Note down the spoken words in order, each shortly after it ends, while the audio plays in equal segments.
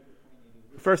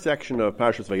first section of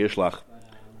Parshas Vayishlach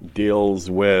deals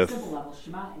with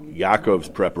Yaakov's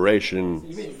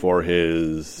preparation for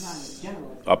his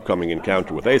upcoming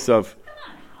encounter with Esau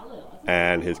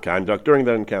and his conduct during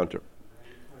that encounter.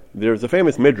 There's a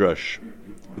famous midrash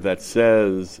that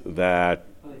says that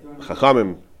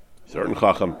Chachamim, certain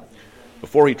Chacham,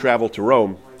 before he traveled to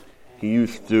Rome, he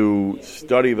used to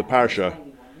study the Parsha,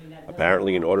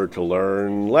 apparently in order to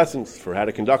learn lessons for how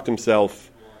to conduct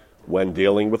himself when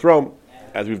dealing with Rome.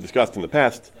 As we've discussed in the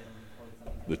past,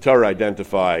 the Torah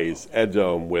identifies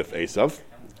Edom with Esau.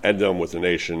 Edom was a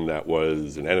nation that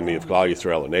was an enemy of Klal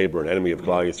Yisrael, a neighbor, an enemy of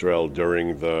Klal Yisrael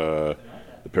during the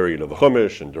period of the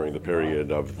Chumash and during the period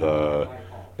of the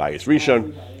Bayis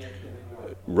Rishon.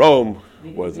 Rome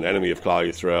was an enemy of Klal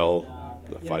Yisrael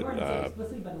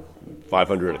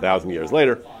 500, 1,000 years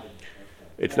later.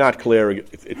 It's not clear.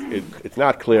 It's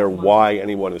not clear why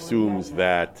anyone assumes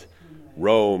that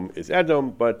Rome is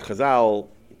Edom, but Chazal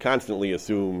constantly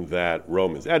assume that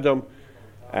Rome is Edom,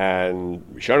 and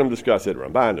Rishonim discuss it,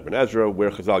 Ramban, Ibn Ezra, where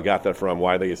Chazal got that from,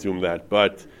 why they assume that.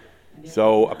 But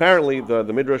so apparently the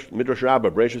Midrash Rabbah,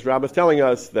 Bereshis Rabbah, is telling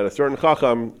us that a certain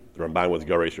Chacham, the Ramban was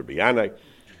Garesh Rabbi Yanai,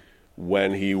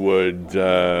 when he would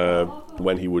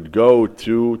go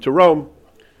to Rome,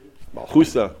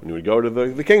 Malchusa, when he would go to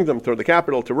the kingdom, to the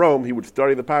capital, to Rome, he would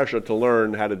study the Parsha to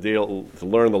learn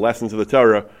the lessons of the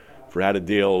Torah for how to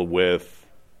deal with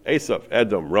Esau,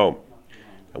 Edom, Rome.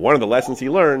 And one of the lessons he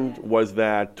learned was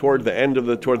that toward the end of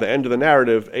the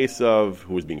narrative, Esau,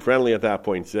 who was being friendly at that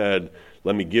point, said,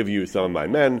 "Let me give you some of my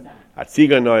men.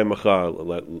 Atziga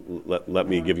noyemacha, let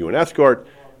me give you an escort."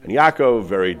 And Yaakov,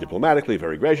 very diplomatically,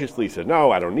 very graciously, said,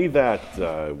 "No, I don't need that.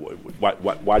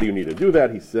 Why do you need to do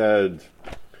that?" He said.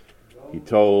 He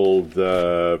told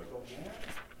Esau,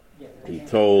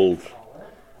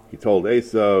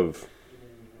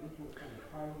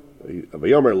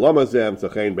 "Vayomer lomazem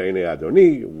tzachein b'einei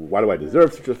Adoni. Why do I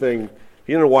deserve such a thing?"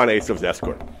 He didn't want Esau's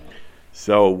escort,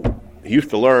 so he used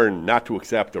to learn not to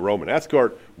accept a Roman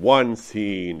escort. Once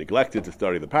he neglected to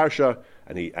study the Parsha,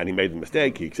 and he made the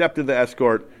mistake. He accepted the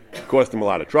escort. It caused him a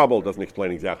lot of trouble. It doesn't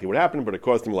explain exactly what happened, but it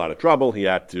caused him a lot of trouble. He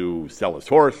had to sell his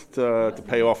horse to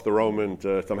pay off the Roman,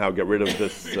 to somehow get rid of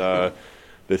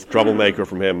this troublemaker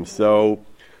from him. So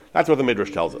that's what the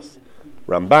Midrash tells us.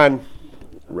 Ramban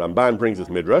brings us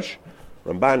Midrash.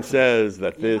 Ramban says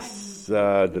that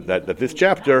this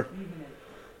chapter,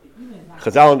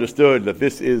 Chazal understood that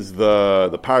this is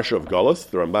the Parsha of Golus.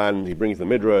 The Ramban, he brings the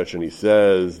Midrash and he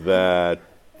says that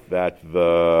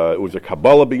it was a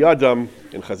Kabbalah b'yadam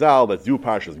in Chazal, that Zu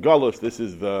Parshas Golus. This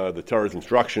is the Torah's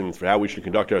instructions for how we should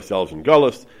conduct ourselves in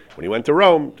Golus. When he went to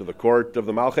Rome, to the court of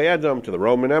the Malchei Edom, to the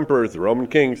Roman emperors, the Roman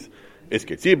kings,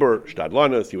 Iskei Tzibur,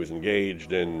 Shtadlanos, he was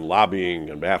engaged in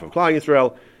lobbying on behalf of Klal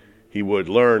Yisrael. He would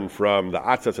learn from the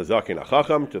Atzas Hazakin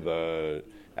HaChacham to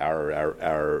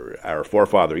our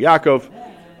forefather Yaakov.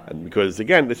 And because,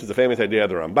 again, this is a famous idea of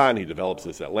the Ramban, he develops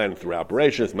this at length throughout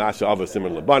Bereshis, Masa Ava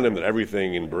Siman Labanim, that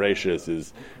everything in Bereshis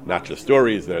is not just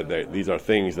stories, these are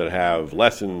things that have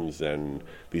lessons, and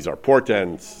these are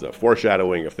portents,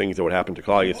 foreshadowing of things that would happen to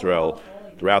Klal Yisrael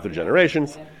throughout the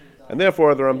generations. And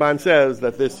therefore, the Ramban says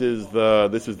that this is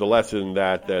the lesson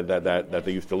that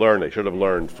they used to learn. They should have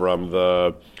learned from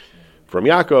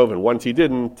Yaakov, and once he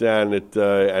didn't,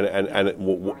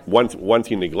 once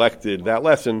he neglected that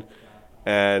lesson,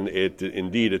 and it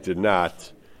did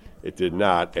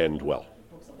not end well.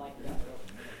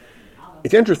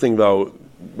 It's interesting, though.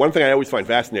 One thing I always find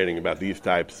fascinating about these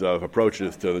types of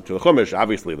approaches to the Chumash,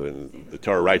 obviously the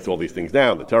Torah writes all these things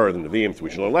down, the Torah, the Nevi'im, so we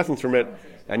should learn lessons from it.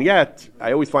 And yet,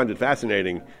 I always find it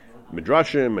fascinating,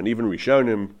 Midrashim and even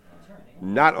Rishonim,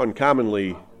 not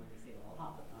uncommonly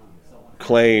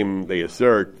they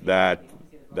assert that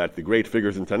the great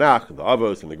figures in Tanakh, the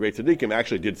Avos and the great Tzaddikim,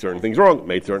 actually did certain things wrong,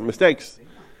 made certain mistakes.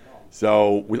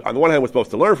 So, on the one hand, we're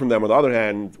supposed to learn from them. On the other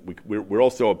hand, we're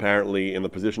also apparently in the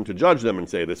position to judge them and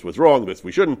say, this was wrong, this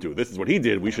we shouldn't do. This is what he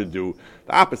did, we should do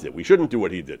the opposite. We shouldn't do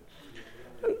what he did.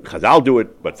 Chazal do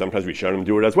it, but sometimes Rishonim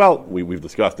do it as well. We've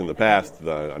discussed in the past,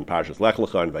 on Parshas Lech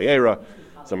Lecha and Vayera,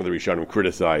 some of the Rishonim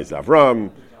criticized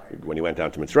Avram when he went down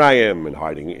to Mitzrayim and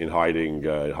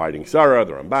hiding Sarah,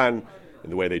 the Ramban, in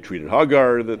the way they treated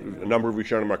Hagar. A number of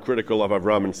Rishonim are critical of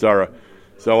Avram and Sarah.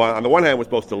 So on the one hand, we're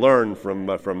supposed to learn from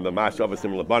the Masha of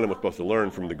Asim Labanim. We're supposed to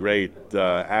learn from the great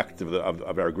acts of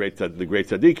the great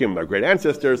tzaddikim, our great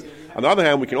ancestors. On the other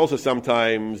hand, we can also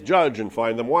sometimes judge and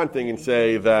find them wanting and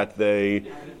say that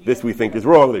this we think is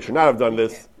wrong. They should not have done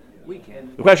this.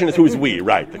 The question is, who's we?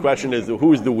 Right. The question is,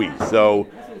 who's the we? So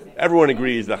everyone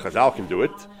agrees that Chazal can do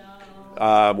it.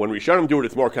 When Rishonim do it,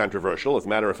 it's more controversial. As a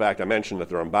matter of fact, I mentioned that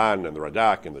the Ramban and the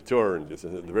Radak and the Tur and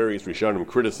the various Rishonim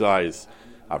criticize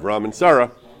Avram and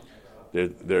Sarah.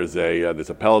 There's a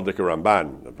Peldik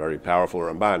Ramban, a very powerful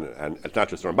Ramban, and it's not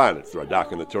just Ramban; it's the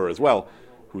Radak and the Tur as well,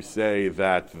 who say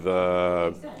that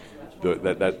that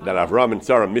Avram and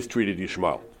Sarah mistreated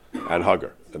Yishmael and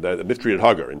Hagar. They mistreated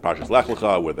Hagar in Parshas Lech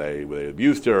Lecha, where they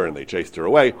abused her and they chased her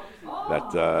away.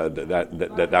 That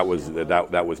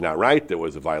was not right. There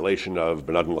was a violation of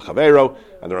Ben Adam L'Chaveiro,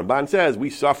 and the Ramban says we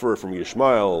suffer from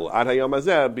Yishmael ad hayom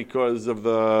hazeh because of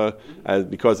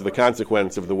the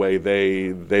consequence of the way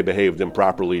they behaved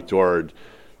improperly toward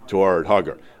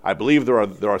Hagar. I believe there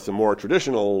are some more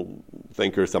traditional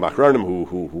thinkers, some Achronim,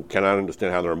 who cannot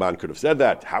understand how the Ramban could have said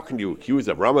that. How can you accuse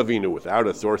Avraham Avinu without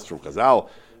a source from Chazal?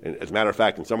 And as a matter of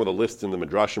fact, in some of the lists in the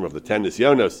Midrashim of the 10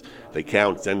 Nisyonos, they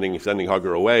count sending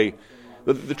Hagar away.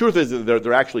 The truth is that there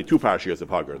are actually two parashiyos of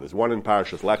Hagar. There's one in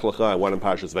Parashas Lech Lecha and one in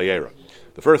Parashas Vayera.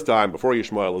 The first time, before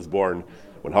Yishmael is born,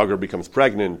 when Hagar becomes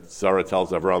pregnant, Sarah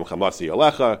tells Avram, Chamasi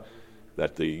Alecha,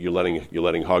 that you're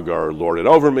letting Hagar lord it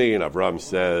over me, and Avram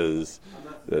says,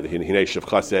 Hinei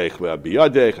shevchasech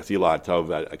biyadech, asila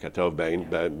katov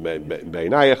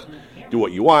beinayach, do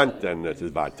what you want, and it says,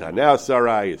 Vatana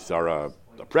Sarah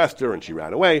oppressed her, and she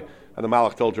ran away, and the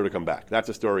Malach told her to come back. That's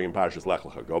a story in Parashas Lech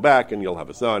Lecha. Go back, and you'll have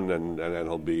a son, and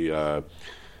he'll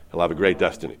have a great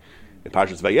destiny. In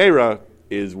Parashas Vayera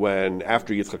is when,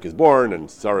 after Yitzchak is born,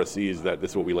 and Sarah sees that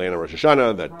this is what we lay in Rosh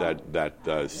Hashanah,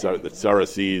 that Sarah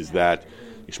sees that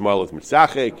Yishmael is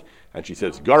mitzachek, and she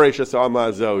says, Garesh Esau-Edom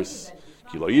azos,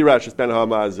 Kilo Yirash es ben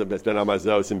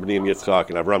hamazos, in B'nim Yitzchak,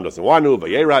 and Avram doesn't want to.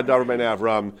 Vayera davar ben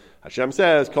Avram. Hashem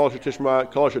says, Kol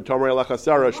shetomrei lecha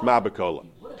Sarah shma b'kola.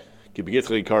 Ki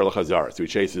b'yitzchak yikar lecha Zara. So he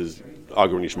chases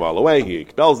Hagar and Yishmael away. He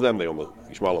expels them.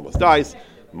 Yishmael almost dies.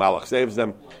 Malach saves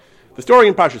them. The story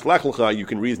in Parshas Lech Lecha, you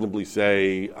can reasonably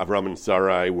say Avram and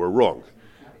Sarai were wrong.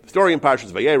 The story in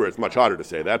Parshas Vayera, it's much harder to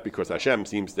say that because Hashem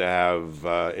seems to have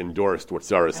endorsed what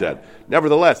Sarah said.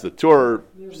 Nevertheless, the Tur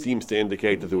seems to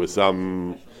indicate that there was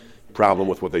some problem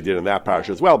with what they did in that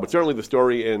parsha as well. But certainly the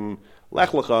story in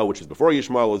Lech Lecha, which is before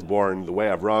Yishmael was born, the way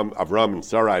Avram and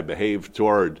Sarai behaved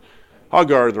toward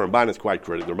Hagar, the Ramban is quite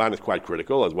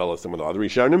critical, as well as some of the other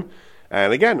Rishonim.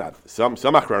 And again, some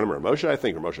Achronim, or Moshe, I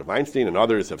think, or Moshe Weinstein, and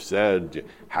others have said,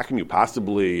 how can you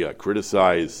possibly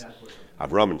criticize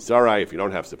Avram and Sarai if you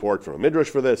don't have support from a midrash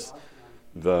for this?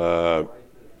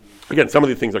 Again, some of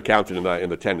these things are counted in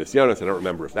the 10 Nisyonos. I don't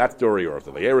remember if that story or if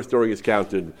the Vayera story is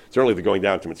counted. Certainly the going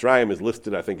down to Mitzrayim is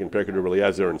listed, I think, in Perkei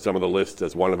Eliezer and some of the lists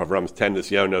as one of Avram's 10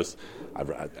 Nisyonos.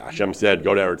 Hashem said,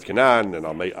 go to Eretz Canaan and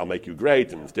I'll make you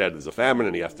great, and instead there's a famine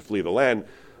and he has to flee the land.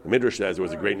 The Midrash says it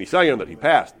was a great Nisayon that he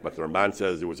passed, but the Ramban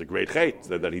says it was a great Chet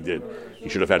that he did. He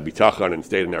should have had Bitachon and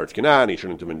stayed in Eretz Canaan. He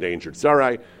shouldn't have endangered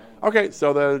Sarai. Okay,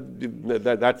 so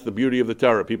that's the beauty of the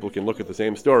Torah. People can look at the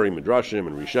same story, Midrashim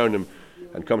and Rishonim,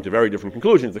 and come to very different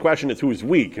conclusions. The question is, who's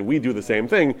we? Can we do the same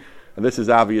thing? And this is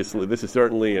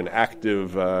certainly an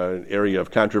active area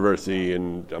of controversy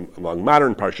among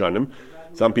modern Parshanim.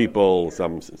 Some people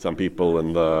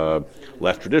in the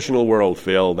less traditional world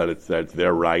feel that it's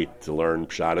their right to learn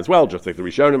Pshat as well. Just like the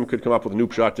Rishonim could come up with new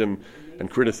Pshatim and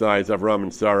criticize Avram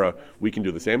and Sarah, we can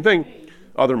do the same thing.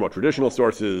 Other more traditional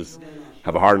sources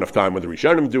have a hard enough time when the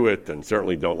Rishonim do it, and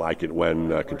certainly don't like it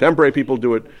when contemporary people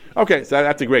do it. Okay, so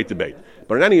that's a great debate.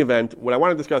 But in any event, what I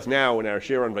want to discuss now in our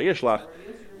share on Vayishlah,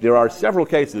 there are several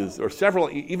cases,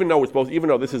 even though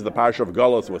this is the Parsha of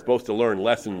Golos, and we're supposed to learn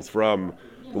lessons from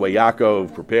the way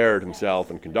Yaakov prepared himself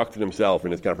and conducted himself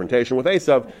in his confrontation with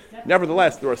Esau.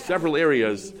 Nevertheless, there are several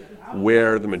areas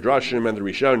where the Midrashim and the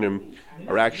Rishonim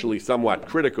are actually somewhat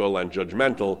critical and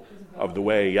judgmental of the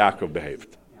way Yaakov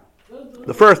behaved.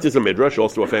 The first is a Midrash,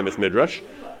 also a famous Midrash.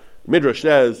 Midrash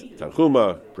says,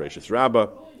 Tanchuma, Precious Rabbah,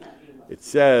 it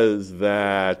says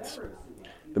that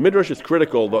the Midrash is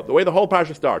critical, the way the whole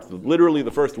Parsha starts, literally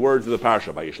the first words of the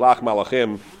Parsha, Vayishlach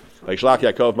Malachim, Vayishlach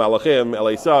Yaakov Malachim, El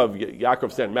Esav,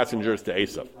 Yaakov sent messengers to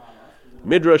Esau.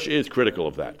 Midrash is critical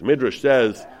of that. Midrash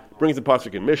says, brings the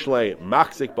pasuk in Mishlei,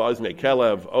 Machzik Ba'azne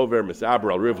Kelev, Over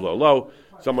Misaber Al Rivlo Lo,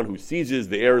 someone who seizes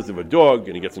the ears of a dog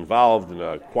and he gets involved in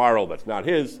a quarrel that's not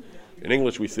his. In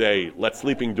English we say, let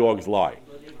sleeping dogs lie.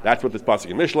 That's what this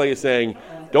pasuk in Mishlei is saying.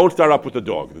 Don't start up with the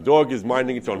dog. The dog is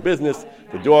minding its own business.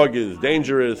 The dog is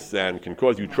dangerous and can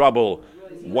cause you trouble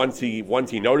once he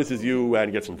notices you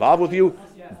and gets involved with you.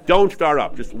 Don't start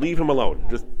up. Just leave him alone.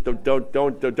 Just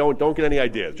don't get any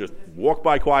ideas. Just walk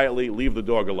by quietly. Leave the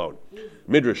dog alone.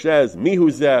 Midrash says, "Mihu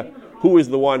zeh," who is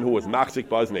the one who was machzik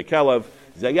ba'aznei kelev?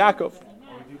 Zeh Yaakov.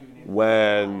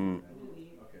 When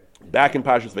back in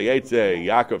Parshas Vayetze,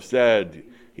 Yaakov said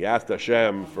He asked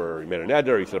Hashem he made a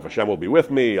neder. He said, if Hashem will be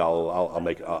with me, I'll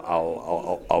make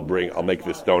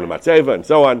this stone a matzeva, and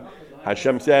so on.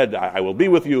 Hashem said, I will be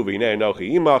with you. V'hinei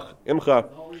anochi imcha.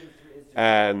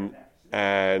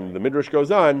 And the Midrash goes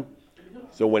on.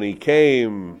 So when he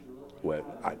came,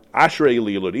 Ashrei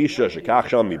liyilud isha shekach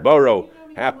sham miboro,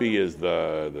 happy is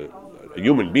the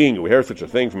human being who hears such a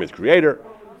thing from his creator.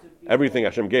 Everything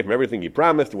Hashem gave him, everything he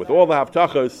promised, and with all the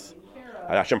haftachos,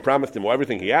 Hashem promised him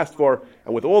everything he asked for,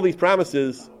 and with all these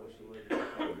promises,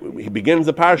 he begins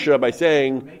the parsha by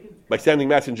sending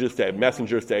messengers to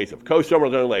Esau. Kosomer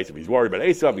learning Esau. He's worried about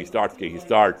Esau. He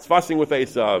starts fussing with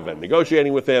Esau and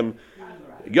negotiating with him.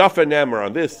 Yafa Nemer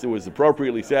on this, it was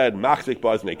appropriately said, Machzik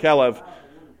Baznei Kelev,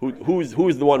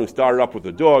 who's the one who started up with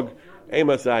the dog?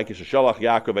 Amasai Kishalach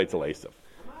Yaakov Eitzel Esau.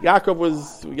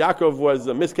 Yaakov was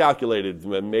miscalculated,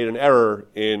 made an error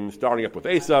in starting up with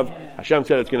Esau. Hashem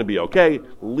said it's going to be okay.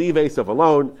 Leave Esau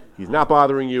alone. He's not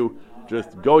bothering you.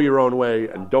 Just go your own way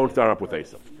and don't start up with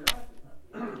Esau.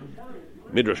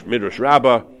 Midrash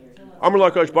Rabbah. Amar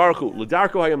Lakosh Baruch Hu,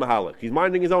 L'darko hayam mahalach. He's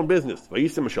minding his own business.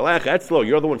 Vayisem Shalech Etzlo.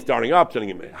 You're the one starting up, telling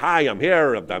him, "Hi, I'm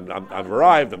here. I've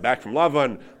arrived. I'm back from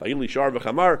Lavan. Vayili Shar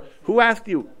v'Chamar." Who asked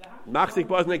you? Machzik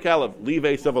Baznei Kelev. Leave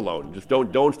Esau alone. Just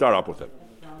don't start up with him.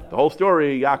 The whole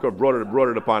story, Yaakov brought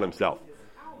it upon himself.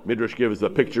 Midrash gives a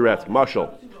picturesque mashal.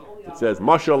 It says,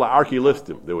 "Mashal la'arki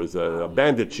listim." There was a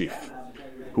bandit chief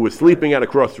who was sleeping at a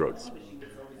crossroads.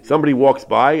 Somebody walks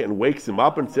by and wakes him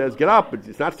up and says, "Get up!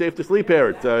 It's not safe to sleep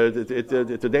here.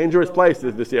 It's a dangerous place.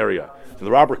 This area." So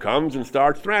the robber comes and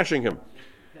starts thrashing him,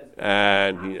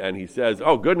 and he says,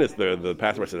 "Oh goodness!" The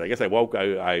pastor says, "I guess I woke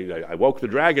the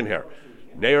dragon here."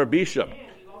 Ne'er Bishop.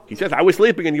 He says, "I was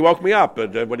sleeping and you woke me up."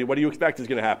 But what do you expect is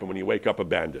going to happen when you wake up a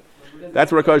bandit? That's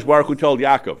what HaKadosh Baruch Hu told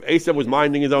Yaakov. Esau was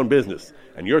minding his own business,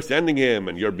 and you're sending him,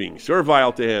 and you're being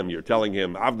servile to him. You're telling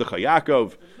him, "Avdecha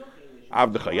Yaakov."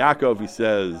 Avdecha Yaakov, he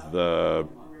says,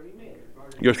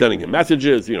 you're sending him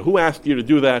messages. Who asked you to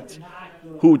do that?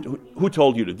 Who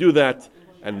told you to do that?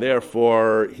 And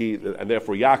therefore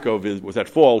Yaakov was at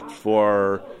fault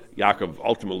for. Yaakov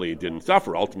ultimately didn't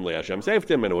suffer. Ultimately, Hashem saved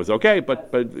him, and it was okay.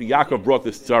 But Yaakov brought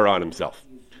this tzara on himself.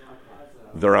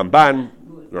 The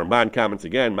Ramban comments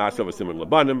again. Masav Asimin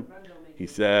Labanim. He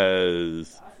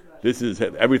says, "This is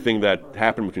everything that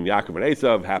happened between Yaakov and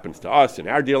Esau happens to us in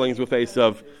our dealings with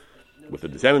Esau, with the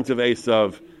descendants of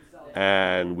Esau,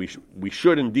 and we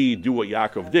should indeed do what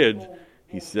Yaakov did."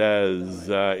 He says,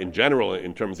 in general,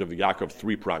 in terms of Yaakov's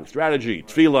three-pronged strategy: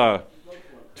 Tefillah,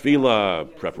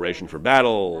 preparation for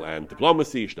battle, and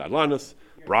diplomacy, shtadlanus,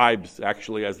 bribes,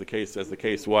 actually, as the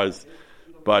case was.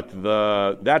 But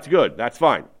that's good, that's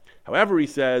fine. However, he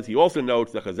says, he also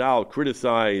notes that Chazal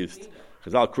criticized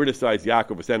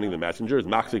Yaakov for sending the messengers,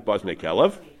 Machzik Baznei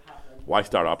Kelev. Why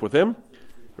start up with him?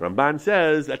 Ramban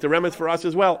says that's a remez for us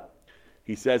as well.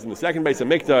 He says in the second base of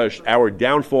Mikdash, our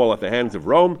downfall at the hands of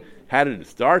Rome, how did it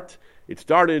start? It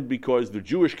started because the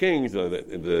Jewish kings,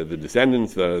 the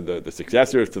descendants, the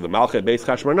successors to the Malchet Beis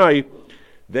Chashmonai,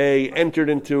 they entered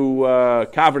into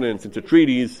covenants, into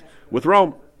treaties with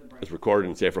Rome, as recorded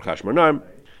in Sefer Chashmonai.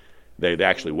 They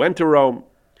actually went to Rome.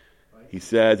 He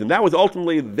says, and that was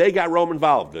ultimately, they got Rome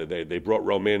involved. They brought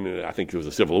Rome in. I think there was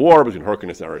a civil war between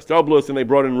Hyrcanus and Aristobulus, and they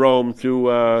brought in Rome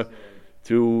to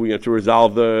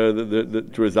resolve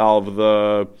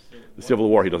the civil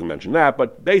war. He doesn't mention that,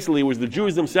 but basically it was the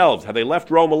Jews themselves. Had they left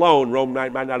Rome alone, Rome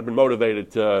might not have been motivated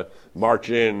to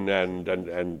march in and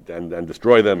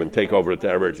destroy them and take over the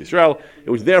Eretz Yisrael.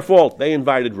 It was their fault. They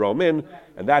invited Rome in,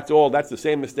 and that's all. That's the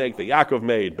same mistake that Yaakov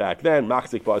made back then.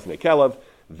 Machzik Baznei Kelev.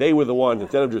 They were the ones,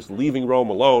 instead of just leaving Rome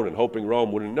alone and hoping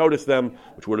Rome wouldn't notice them,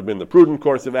 which would have been the prudent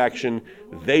course of action,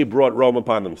 they brought Rome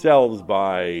upon themselves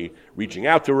by reaching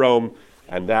out to Rome,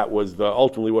 and that was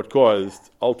ultimately what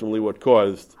caused the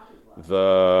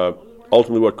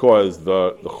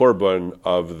churban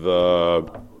of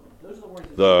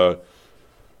the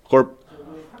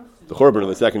churban of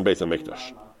the second base of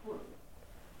Mikdash.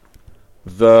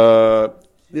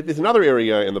 There's another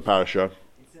area in the parasha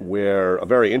where a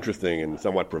very interesting and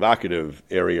somewhat provocative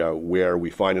area where we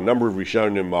find a number of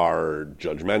Rishonim are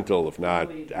judgmental, if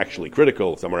not actually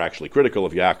critical. Some are actually critical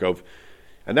of Yaakov,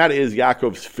 and that is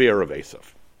Yaakov's fear of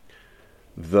Esav.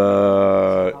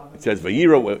 It says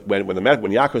Vayira when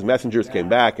Yaakov's messengers came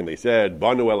back and they said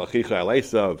Banu el achicha el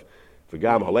Esav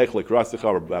v'gam halech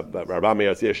lekrasecha rabba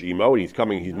me'asish imo,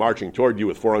 and he's marching toward you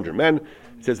with 400 men.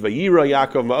 It says Vayira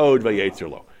Yaakov ma'od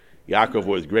vayetzer lo. Yaakov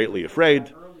was greatly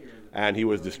afraid and he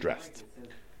was distressed.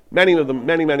 Many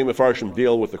Mefarshim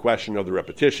deal with the question of the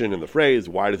repetition in the phrase.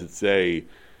 Why does it say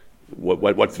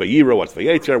what's Vayira, what's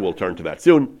Vayetzer? We'll turn to that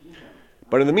soon.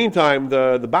 But in the meantime,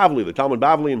 the Bavli, the Talmud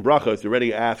Bavli in Brachos,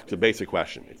 already asked a basic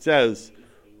question. It says,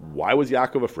 why was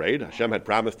Yaakov afraid? Hashem had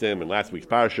promised him in last week's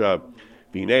parsha,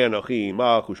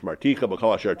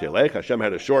 Hashem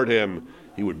had assured him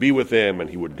he would be with him and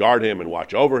he would guard him and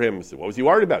watch over him. So what was he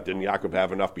worried about? Didn't Yaakov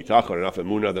have enough bitachon, enough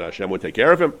emunah that Hashem would take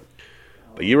care of him?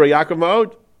 But Yira Yaakov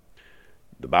Ma'od.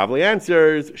 The Bavli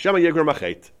answers, Shema Yigra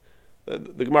Machet.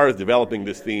 The Gemara is developing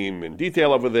this theme in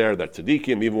detail over there, that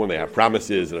tzaddikim, even when they have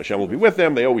promises and Hashem will be with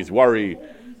them, they always worry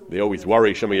Shema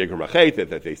Yigra Machet,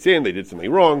 that they sinned, they did something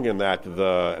wrong, and that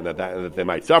they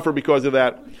might suffer because of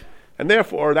that. And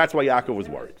therefore, that's why Yaakov was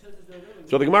worried.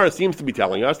 So the Gemara seems to be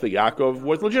telling us that Yaakov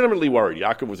was legitimately worried.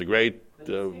 Yaakov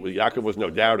was no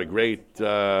doubt a great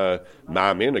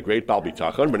mamin, a great bal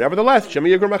bitachon, but nevertheless, Shema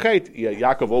Yigra Machet.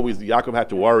 Yaakov had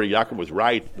to worry. Yaakov was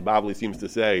right, the Bavli seems to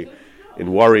say,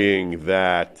 in worrying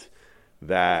that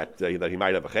he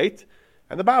might have a chet.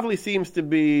 And the Bavli seems to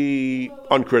be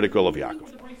uncritical of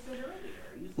Yaakov.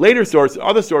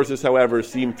 Other sources, however,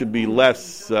 seem to be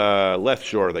less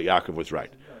sure that Yaakov was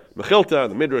right. Mechilta,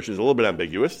 the Midrash, is a little bit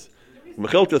ambiguous.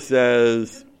 Mechilta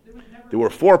says there were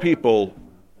 4 people,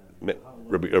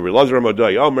 Rabbi Elazar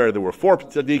Modai Omer, there were 4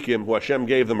 tzaddikim who Hashem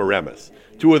gave them a remes.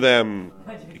 2 of them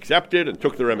accepted and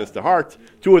took the remes to heart.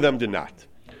 2 of them did not.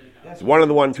 So one of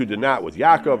the ones who did not was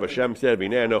Yaakov. Hashem said,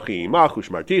 V'nei anochi imach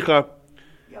u'shmarticha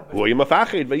v'oyim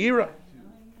mafached v'yira.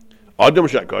 Adam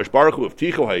shakadosh baruch hu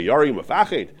avticha hayari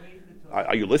mafached.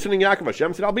 Are you listening, Yaakov?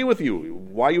 Hashem said, I'll be with you.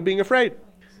 Why are you being afraid?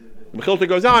 Mechilta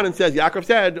goes on and says, Yaakov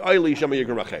said, Oili Shema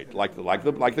Yigra Machet.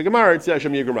 Like the Gemara, it says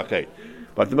Shema Yigra Machet.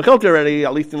 But the Mechilta already,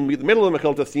 at least in the middle of the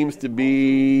Mechilta, seems to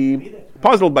be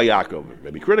puzzled by Yaakov,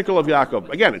 maybe critical of Yaakov.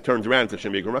 Again, it turns around to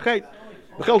Shema Yigra Machet.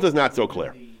 Mechilta is not so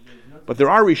clear. But there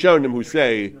are Rishonim who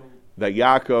say that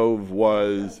Yaakov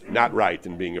was not right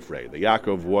in being afraid, that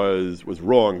Yaakov was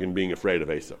wrong in being afraid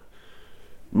of Esau.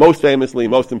 Most famously,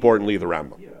 most importantly, the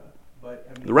Rambam.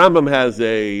 The Rambam has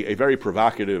a very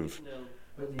provocative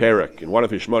Perek in one of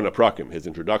his Shmona Prakim, his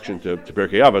introduction to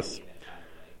Pirkei Avos.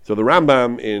 So the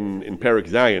Rambam in Perek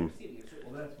Zayin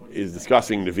is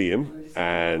discussing Nevi'im,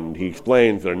 and he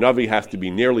explains that a Navi has to be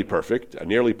nearly perfect, a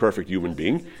nearly perfect human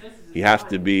being. He has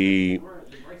to be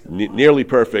nearly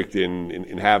perfect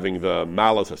in having the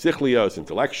malos hasichlios,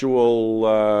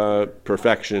 intellectual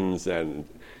perfections, and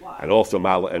also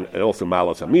malos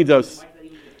hamidos.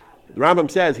 The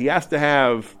Rambam says he has to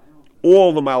have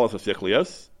all the malos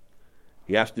hasichlios.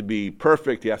 He has to be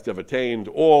perfect. He has to have attained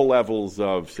all levels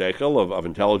of seichel, of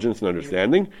intelligence and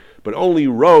understanding, but only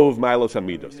rov malos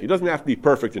hamidos. He doesn't have to be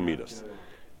perfect in midos,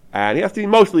 and he has to be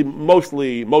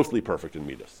mostly perfect in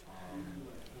midos.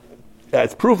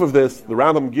 As proof of this, the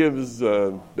Rambam gives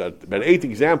about 8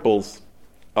 examples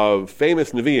of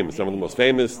famous Nevi'im, some of the most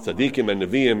famous tzaddikim and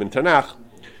Nevi'im in Tanakh,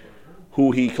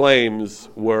 who he claims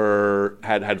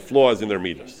had flaws in their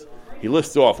midos. He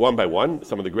lists off one by one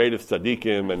some of the greatest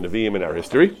tzaddikim and Nevi'im in our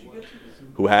history,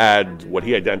 who had what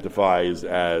he identifies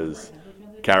as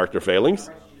character failings.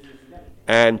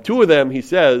 And 2 of them, he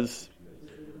says,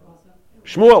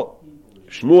 Shmuel,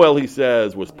 he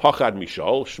says, was pachad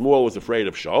mishol. Shmuel was afraid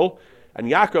of Shaul. And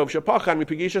Yaakov shepachad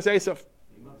mipigishas Esav.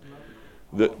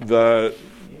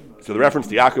 So the reference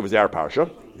to Yaakov is our parsha.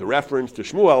 The reference to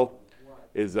Shmuel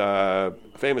is a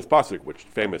famous pasuk, which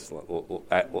famous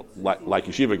like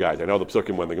yeshiva guys. I know the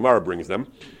psukim when the Gemara brings them.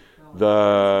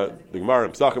 The Gemara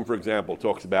in Psachim, for example,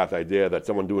 talks about the idea that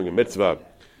someone doing a mitzvah,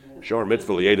 shor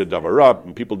mitzvah liyeda davarab,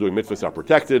 and people doing mitzvahs are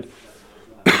protected.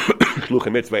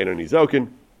 Shluchim mitzvah ein nizokin.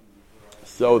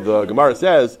 So the Gemara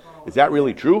says, is that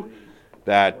really true?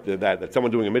 That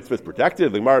someone doing a mitzvah is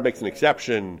protected? The Gemara makes an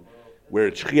exception where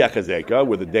it's shchiach hazeka,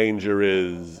 where the danger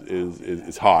is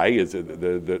high,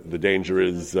 the danger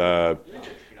is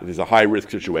there's a high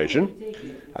risk situation.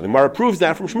 And the Gemara proves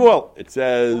that from Shmuel. It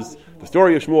says the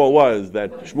story of Shmuel was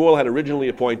that Shmuel had originally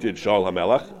appointed Shaul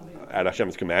HaMelech at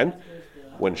Hashem's command.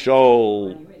 When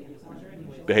Shaul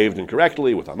behaved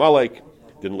incorrectly with Amalek,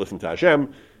 didn't listen to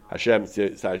Hashem,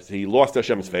 he lost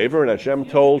Hashem's favor, and Hashem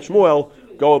told Shmuel,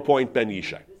 go appoint Ben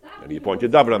Yishai. And he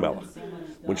appointed David HaMelech.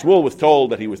 When Shmuel was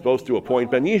told that he was supposed to appoint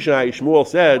Ben Yishai, Shmuel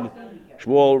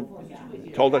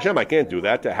told Hashem, I can't do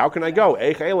that. How can I go?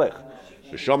 Eich elech.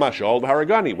 Shama Shaul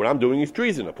b'haragani. What I'm doing is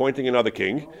treason. Appointing another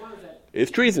king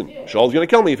is treason. Shaul's going to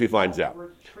kill me if he finds out.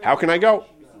 How can I go?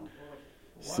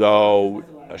 So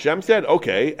Hashem said,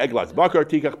 okay, eglas bakar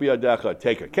tikach biyadecha,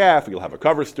 take a calf, you'll have a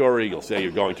cover story, you'll say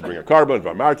you're going to bring a carbon,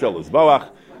 v'amarta l'zboach,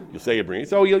 you'll say you're bringing,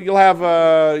 so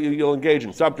you'll engage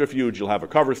in subterfuge, you'll have a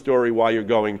cover story while you're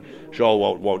going,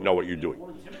 Shaul won't know what you're doing.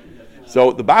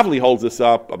 So the Bavli holds this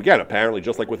up, again, apparently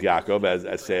just like with Yaakov,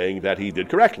 as saying that he did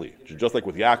correctly. Just like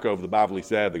with Yaakov, the Bavli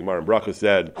said, the Gemara in Bracha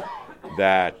said,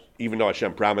 that even though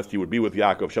Hashem promised he would be with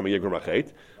Yaakov, Shema Yigrum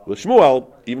Achet, with Shmuel,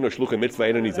 even though Shluchim Mitzvah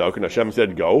Ein Nizok, and Hashem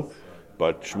said go,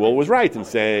 but Shmuel was right in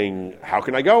saying, how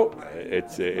can I go?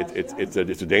 It's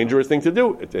a dangerous thing to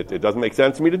do. It doesn't make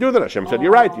sense for me to do that. Hashem said,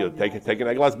 you're right, you take an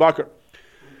Eglas Bakr.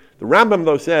 The Rambam,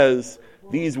 though, says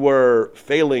these were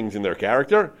failings in their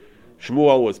character.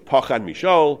 Shmuel was Pachan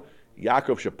Mishol,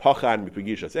 Yaakov Shepachan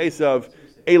Mipagishas Esav,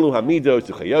 Elu Hamidos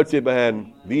Chayotze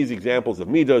Behen. These examples of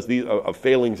midos, these of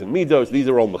failings in midos, these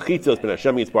are all mechitzos ben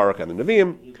Hashem Yitzbarach and the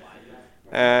Nevi'im,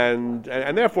 and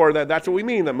therefore that's what we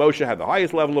mean. That Moshe had the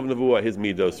highest level of nevuah. His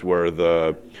midos were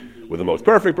the most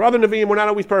perfect. But other Nevi'im were not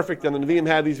always perfect, and the Nevi'im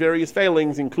had these various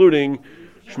failings, including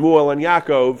Shmuel and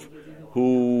Yaakov,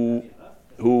 who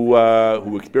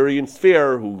experienced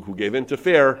fear, who gave in to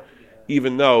fear,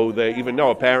 even though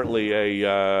apparently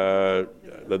the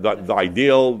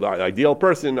ideal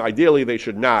person, ideally they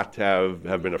should not have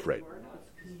been afraid.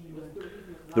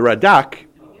 The Radak,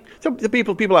 so the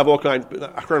people have all kinds.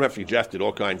 Achronim have suggested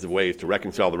all kinds of ways to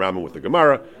reconcile the Rambam with the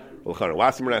Gemara.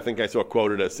 I think I saw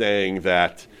quoted as saying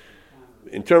that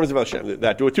in terms of Hashem,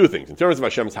 that there were two things. In terms of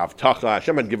Hashem's Havtacha,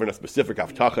 Hashem had given a specific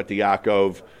Havtacha to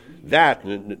Yaakov. That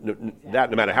no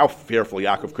matter how fearful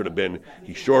Yaakov could have been,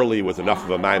 he surely was enough of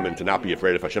a maimon to not be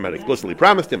afraid if Hashem had explicitly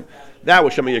promised him. That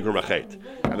was Shema Yigrum Achet.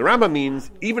 And the Rambam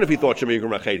means, even if he thought Shema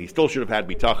Yigrum Achet, he still should have had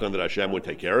bitachon that Hashem would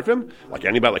take care of him, like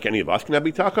any of us can have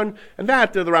bitachon, and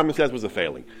that, the Rambam says, was a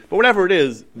failing. But whatever it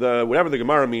is, whatever the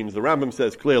Gemara means, the Rambam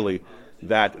says clearly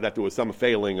that there was some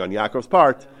failing on Yaakov's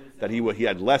part, that he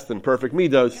had less than perfect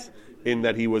midos, in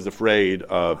that he was afraid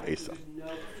of Esau.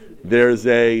 There's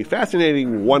a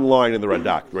fascinating one line in the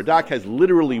Radak. The Radak has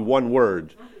literally one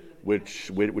word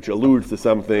which alludes to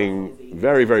something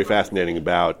very, very fascinating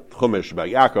about Chumash, about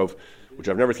Yaakov, which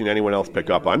I've never seen anyone else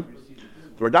pick up on.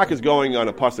 The Radak is going on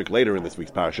a pasuk later in this week's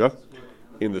parasha,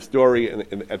 in the story,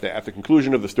 at the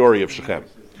conclusion of the story of Shechem.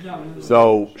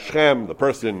 So Shechem, the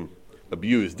person,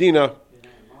 abused Dinah.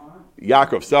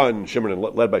 Yaakov's son,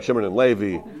 led by Shimon and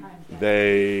Levi,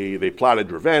 they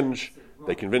plotted revenge.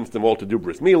 They convinced them all to do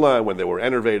bris milah, and when they were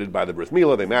enervated by the bris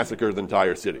milah, they massacred the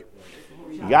entire city.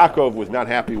 Yaakov was not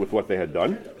happy with what they had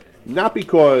done, not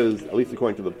because, at least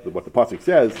according to what the pasuk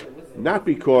says, not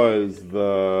because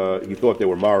he thought they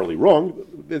were morally wrong.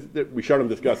 We showed him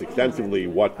discuss extensively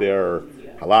what their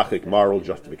halachic moral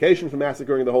justification for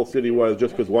massacring the whole city was,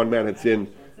 just because one man had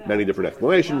sinned, many different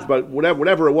explanations, but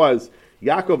whatever it was,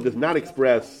 Yaakov does not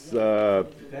express a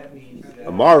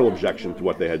moral objection to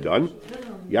what they had done.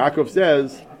 Yaakov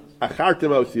says,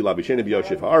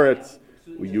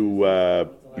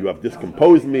 you have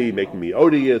discomposed me, making me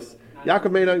odious.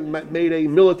 Yaakov made a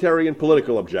military and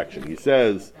political objection. He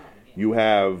says, you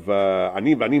have, we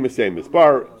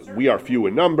are few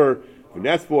in number,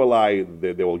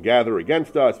 they will gather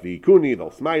against us,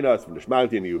 they'll smite us,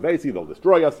 they'll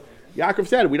destroy us. Yaakov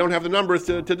said, we don't have the numbers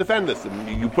to defend this,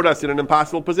 and you put us in an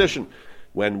impossible position.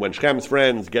 When Shechem's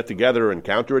friends get together and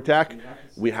counterattack,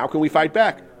 how can we fight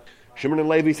back? Shimon and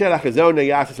Levi said,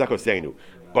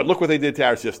 but look what they did to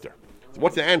our sister. So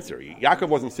what's the answer? Yaakov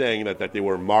wasn't saying that they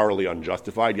were morally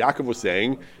unjustified. Yaakov was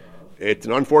saying it's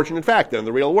an unfortunate fact that in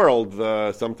the real world,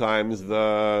 sometimes we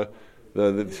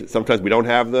don't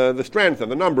have the strength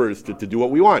and the numbers to do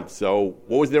what we want. So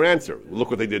what was their answer? Look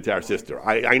what they did to our sister.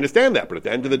 I understand that, but at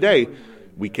the end of the day,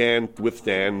 we can't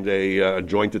withstand a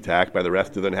joint attack by the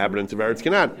rest of the inhabitants of Eretz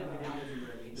Canaan.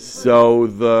 So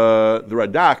the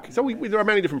Radak. So there are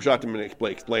many different shatim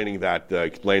explaining that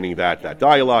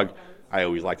dialogue. I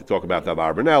always like to talk about the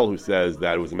Abarbanel, who says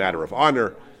that it was a matter of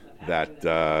honor. That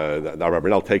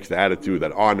Abarbanel takes the attitude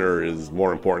that honor is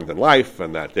more important than life,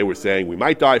 and that they were saying we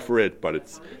might die for it, but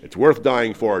it's worth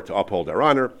dying for to uphold our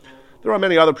honor. There are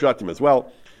many other pshatim as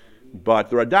well, but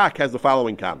the Radak has the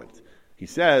following comment. He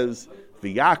says,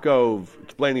 the Yaakov,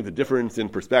 explaining the difference in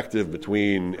perspective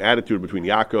attitude between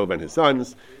Yaakov and his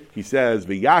sons, he says,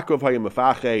 the Yaakov hayam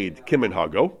mefached kimin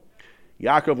hago.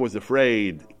 Yaakov was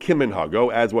afraid kimin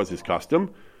hago, as was his custom.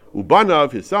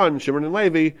 Ubanav, his son, Shimon and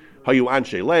Levi, hayu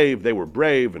anshe lev, they were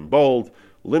brave and bold,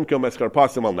 limkom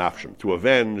eskarpasim al nafshim, to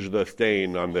avenge the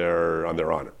stain on their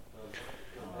honor.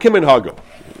 Kimin hago.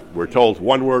 We're told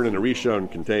one word in a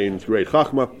Rishon contains great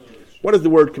chachma. What does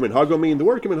the word kimin hago mean? The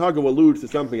word kimin hago alludes to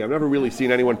something I've never really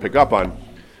seen anyone pick up on.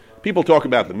 People talk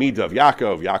about the midah of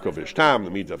Yaakov Ishtam, the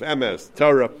midah of Emes,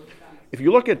 Torah. If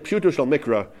you look at Pshuto Shel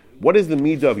Mikra, what is the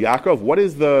midah of Yaakov? What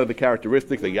is the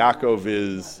characteristic that Yaakov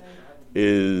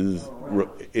is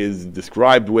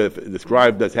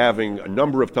described as having a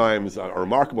number of times, a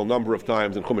remarkable number of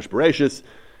times in Chumash Bereshis?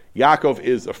 Yaakov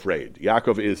is afraid.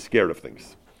 Yaakov is scared of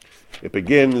things. It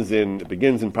begins in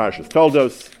Parshas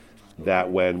Toldos that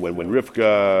when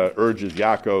Rivka urges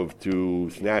Yaakov to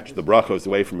snatch the brachos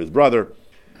away from his brother,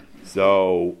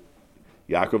 so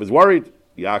Yaakov is worried.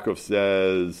 Yaakov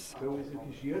says,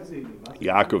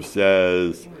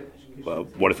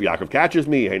 what if Yaakov catches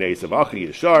me?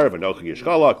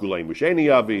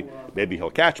 Maybe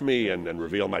he'll catch me and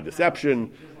reveal my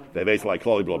deception. So first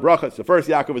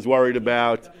Yaakov is worried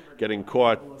about getting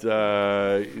caught.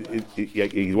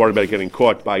 He's worried about getting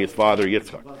caught by his father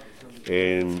Yitzchak.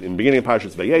 In the beginning of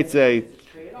Parshas Vayetze,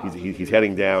 he's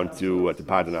heading down to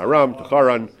Padan Aram, to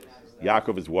Haran.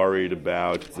 Yaakov is worried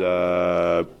about.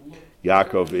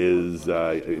 Yaakov is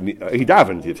he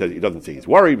davens. He doesn't say he's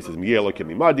worried. He says Mielo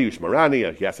Kimimadi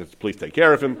Ushmarani. He asks us to please take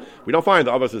care of him. We don't find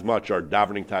the others as much are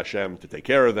davening to Hashem to take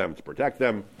care of them, to protect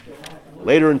them.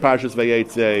 Later in Parshas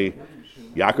Vayetze,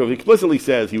 Yaakov explicitly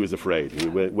says he was afraid.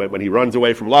 When he runs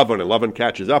away from Lavan and Lavan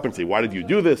catches up and says, "Why did you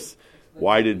do this?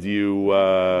 Why did you?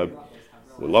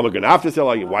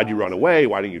 Why did you run away?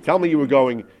 Why didn't you tell me you were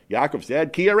going?" Yaakov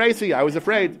said, "Ki aresi, I was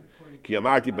afraid. I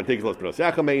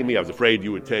was afraid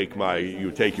you would take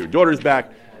your daughters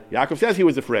back." Yaakov says he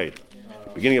was afraid.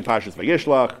 Beginning of Parshas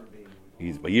Vayishlah,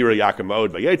 he's Vayira Yaakov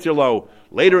Mod Vayetzirlo.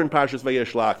 Later in Parshas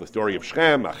Vayishlach, the story of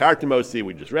Shechem, Achar Timosi,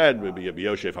 we just read,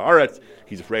 B'Yoshev Haaretz.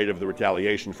 He's afraid of the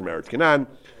retaliation from Eretz Canaan.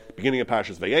 Beginning of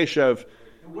Parshas Vayeshev,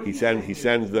 he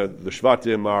sends the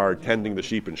Shvatim are tending the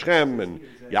sheep in Shechem, and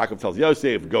Yaakov tells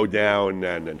Yosef, go down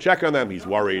and check on them. He's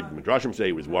worried. Midrashim say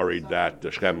he was worried that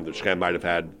Shechem might have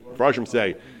had, Midrashim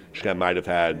say, Shechem might have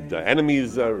had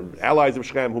enemies, allies of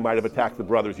Shechem who might have attacked the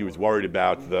brothers. He was worried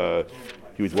about the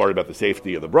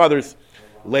safety of the brothers.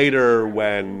 Later,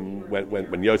 when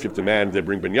Yosef demands they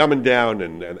bring Binyamin down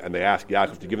and they ask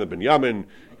Yaakov to give them Binyamin,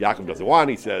 Yaakov doesn't want.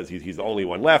 He says he's the only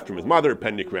one left from his mother,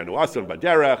 Pen Nikranu Asan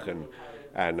Baderech,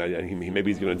 and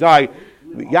maybe he's going to die.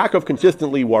 Yaakov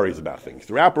consistently worries about things.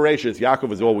 Throughout Bereshis,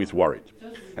 Yaakov is always worried.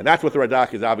 And that's what the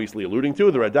Radak is obviously alluding to.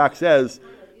 The Radak says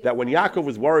that when Yaakov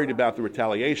was worried about the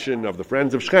retaliation of the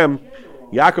friends of Shechem,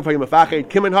 Yaakov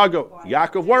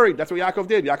worried. That's what Yaakov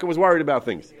did. Yaakov was worried about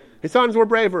things. His sons were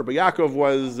braver, but Yaakov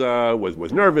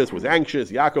was nervous, was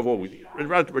anxious.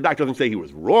 Radak doesn't say he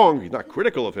was wrong. He's not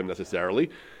critical of him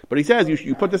necessarily, but he says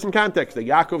you put this in context that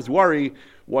Yaakov's worry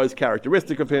was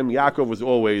characteristic of him. Yaakov was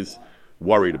always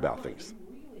worried about things.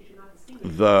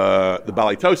 The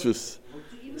Balei Tosfos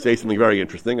say something very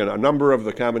interesting, and a number of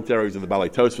the commentaries of the Balei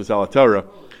Tosfos al Torah,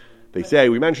 they say,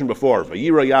 we mentioned before,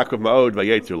 Vayira Yaakov Ma'od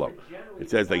Vayetzirlo. It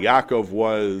says that Yaakov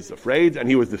was afraid and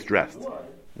he was distressed.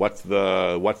 What's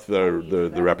the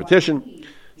repetition?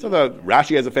 So the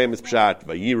Rashi has a famous pshat,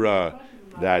 Vayira,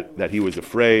 that he was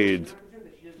afraid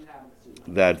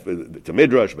that to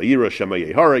Midrash, Vayira Shema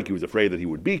Yeharek, he was afraid that he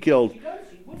would be killed.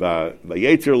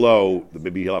 Vayetzirlo,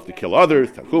 maybe he'll have to kill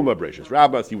others. Tanchuma, Bereshis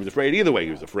Rabbas. He was afraid either way.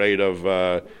 He was afraid of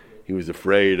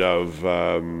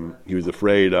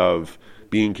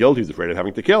being killed. He was afraid of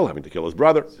having to kill his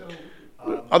brother.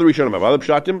 Other Rishonim have other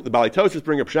pshatim. The Balei Tosfos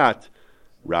bring a pshat.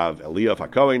 Rav Eliyav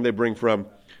HaKohen they bring from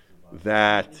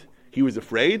that he was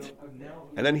afraid,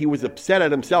 and then he was upset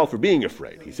at himself for being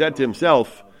afraid. He said to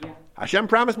himself, Hashem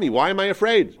promised me, why am I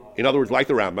afraid? In other words, like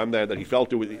the Rambam, that he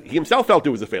himself felt it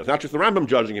was a fail. It's not just the Rambam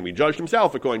judging him, he judged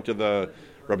himself according to the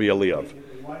Rabbi Eliyav.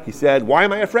 He said, why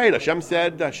am I afraid? Hashem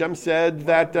said that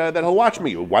he'll watch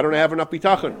me. Why don't I have enough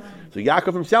bitachon? So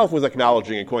Yaakov himself was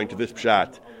acknowledging, according to this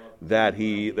pshat, that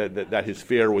his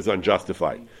fear was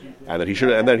unjustified, and that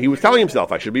he was telling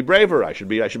himself, I should be braver, I should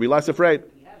be less afraid.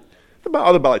 The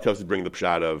other Balei Tosfos bring the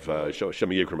pshat of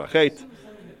Shema Yikra Machet.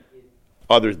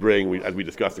 Others bring, as we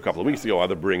discussed a couple of weeks ago,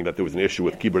 bring that there was an issue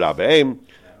with Kibbur Aveim,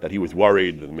 that he was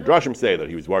worried. The Midrashim say that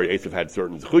he was worried. Esau had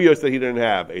certain zechuyos that he didn't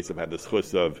have. Esau had the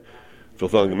zechus of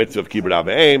fulfilling the mitzvah of Kibbur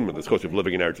Aveim, the zechus of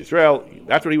living in Eretz Yisrael.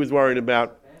 That's what he was worried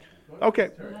about. Okay.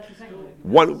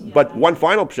 One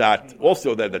final pshat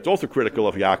also that's also critical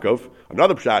of Yaakov.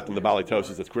 Another pshat in the Balei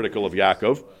Tosfos that's critical of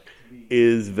Yaakov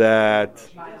is that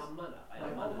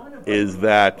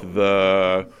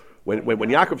when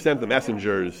Yaakov sent the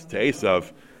messengers to Esau,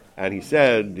 and he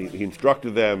said he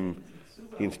instructed them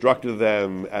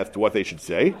as to what they should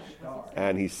say,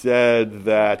 and he said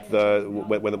that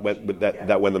when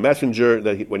the messenger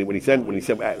when he sent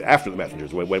after the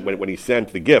messengers when he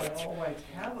sent the gift.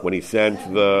 When he sent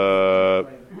the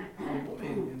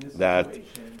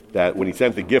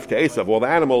gift to Esau, all the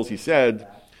animals, he said,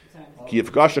 when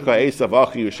Esau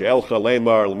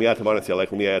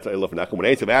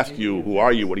asks you, who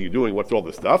are you, what are you doing, what's all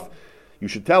this stuff, you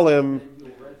should tell him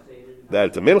that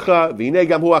it's a mincha, and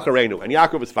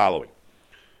Yaakov is following.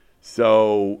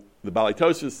 So the Balei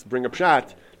Tosfos bring up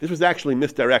pshat This was actually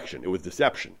misdirection. It was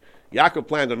deception. Yaakov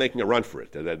planned on making a run for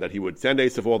it, that he would send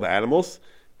Esau all the animals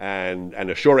and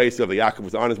assure Esau that Yaakov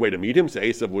was on his way to meet him, so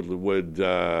Esau would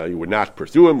not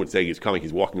pursue him, would say he's coming,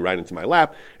 he's walking right into my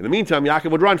lap. In the meantime,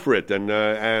 Yaakov would run for it and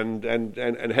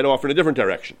head off in a different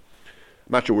direction.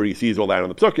 I'm not sure where he sees all that on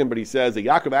the Psukim, but he says that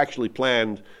Yaakov actually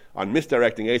planned on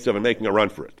misdirecting Esau and making a run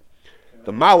for it.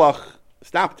 The Malach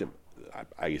stopped him.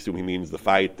 I assume he means the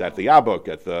fight at the Yabok,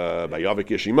 at the Bayavik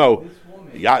Yeshimo.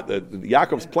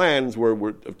 Yaakov's plans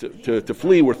were to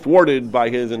flee were thwarted by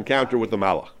his encounter with the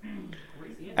Malach.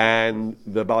 And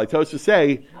the Balei Tosfos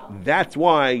say that's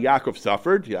why Yaakov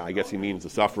suffered. Yeah, I guess he means the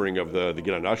suffering of the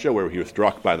Gid Anasha, where he was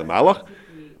struck by the Malach,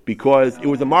 because it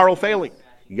was a moral failing.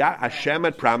 Hashem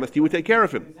had promised he would take care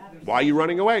of him. Why are you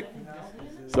running away?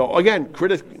 So again,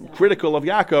 critical of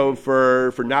Yaakov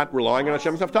for not relying on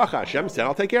Hashem's Havtacha. Hashem said,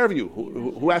 I'll take care of you.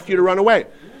 Who asked you to run away?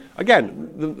 Again,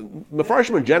 the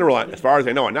Mefarshim in general, as far as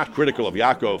I know, are not critical of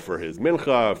Yaakov for his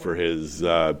mincha, for his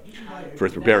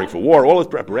preparing for war. All his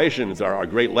preparations are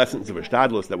great lessons of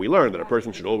Ishtadlus that we learn, that a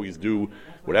person should always do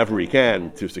whatever he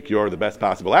can to secure the best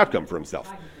possible outcome for himself.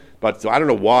 But so I don't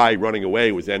know why running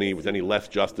away was any less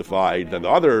justified than the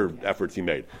other efforts he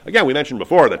made. Again, we mentioned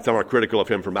before that some are critical of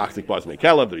him for Machzik Bas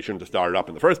Mekelev, that he shouldn't have started up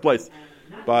in the first place.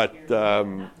 But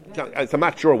so I'm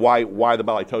not sure why the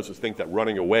Balei Tosfos think that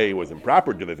running away was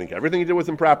improper. Do they think everything he did was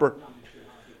improper?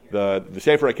 The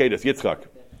Sefer Akedas Yitzchak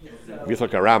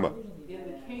Arama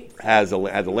has a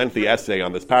lengthy essay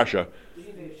on this parsha,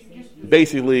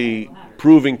 basically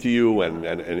proving to you and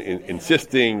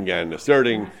insisting and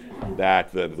asserting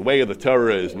that the way of the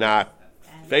Torah is not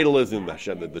fatalism.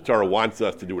 The Torah wants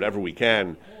us to do whatever we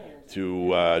can to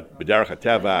b'derech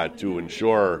hateva, to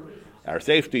ensure our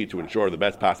safety, to ensure the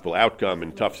best possible outcome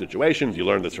in tough situations. You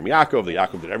learn this from Yaakov. The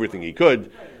Yaakov did everything he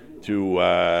could to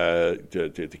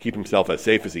keep himself as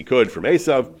safe as he could from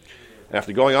Esau. And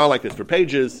after going on like this for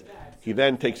pages, he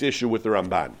then takes issue with the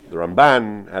Ramban. The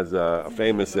Ramban has a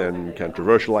famous and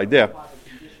controversial idea.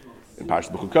 In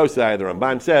Parshas B'chukosai, the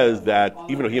Ramban says that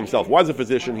even though he himself was a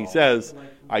physician, he says,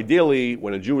 ideally,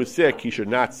 when a Jew is sick, he should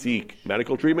not seek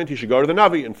medical treatment. He should go to the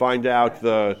Navi and find out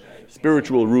the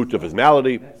spiritual root of his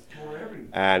malady.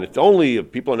 And it's only if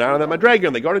people are not on that madrega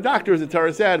and they go to doctors, the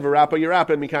Torah said, V'rapa Yerapa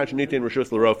Mikan Shenitin Rishus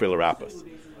L'Rofe L'Rapas.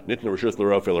 Nitin Rishus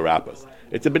L'Rofe L'Rapas.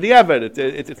 It's a b'diavad.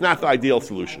 It's not the ideal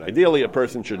solution. Ideally, a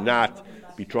person should not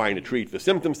be trying to treat the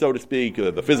symptom, so to speak.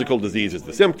 The physical disease is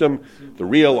the symptom. The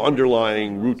real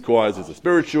underlying root cause is a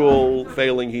spiritual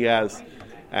failing he has.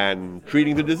 And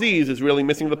treating the disease is really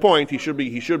missing the point. He should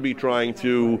be trying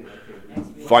to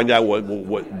find out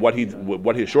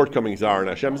what his shortcomings are in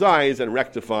Hashem's eyes and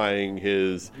rectifying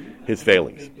his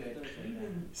failings.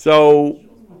 So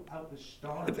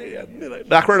the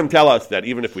Achronim tell us that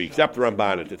even if we accept the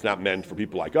Ramban, it's not meant for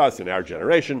people like us in our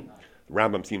generation. The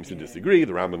Rambam seems to disagree.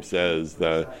 The Rambam says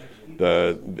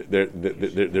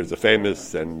there's a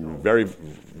famous and very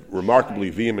remarkably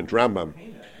vehement Rambam.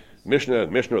 Mishnah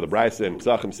or the Brisa in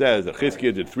Pesachim says that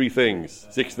Chizkiah did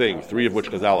 6 things, 3 of which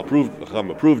Chazal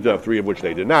approved of, 3 of which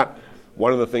they did not.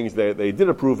 One of the things they did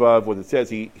approve of was it says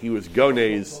he was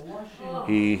gonez.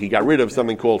 He got rid of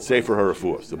something called Sefer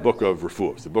HaRefuos, the book of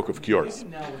Refuos, the book of cures.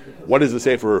 What is the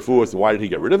Sefer HaRefuos and why did he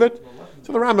get rid of it?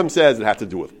 So the Rambam says it had to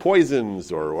do with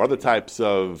poisons or other types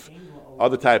of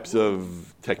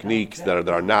techniques that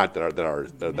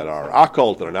are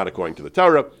occult, that are not according to the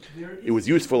Torah. It was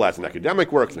useful as an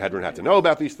academic work. Sanhedrin had to know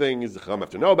about these things. The Chacham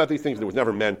have to know about these things. And it was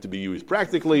never meant to be used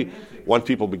practically. Once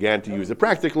people began to use it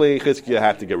practically, Chizkiah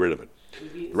had to get rid of it.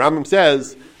 The Rambam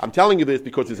says, I'm telling you this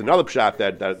because there's another pshat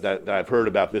that I've heard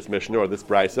about this Mishnah or this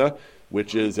Brisa,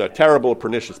 which is a terrible,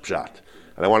 pernicious pshat.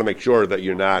 And I want to make sure that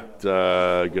you're not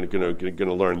going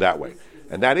to learn that way.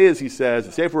 And that is, he says,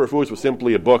 the Sefer HaRefuos was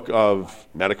simply a book of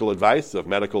medical advice, of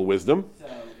medical wisdom.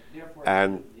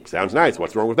 And sounds nice.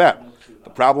 What's wrong with that? The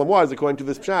problem was, according to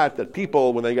this pshat, that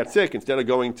people, when they got sick, instead of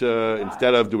doing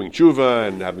tshuva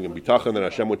and having a bitachon that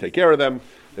Hashem would take care of them,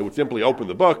 they would simply open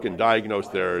the book and diagnose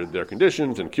their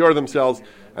conditions and cure themselves.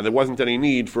 And there wasn't any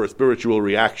need for a spiritual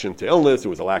reaction to illness. It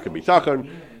was a lack of bitachon.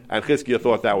 And Chizkiah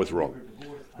thought that was wrong.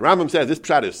 Rambam says this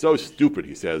pshat is so stupid.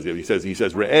 He says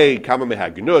Re'ei kama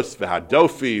mehagnus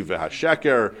v'hadofi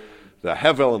v'hasheker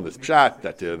v'hevel in this pshat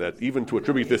that even to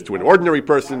attribute this to an ordinary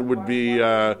person would be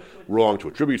wrong. To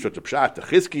attribute such a pshat to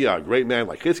Chizkiah, a great man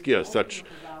like Chizkiah, such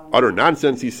utter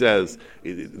nonsense, he says.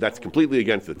 That's completely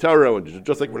against the Torah. And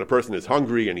just like when a person is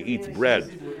hungry and he eats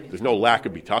bread, there's no lack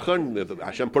of bitachon.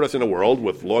 Hashem put us in a world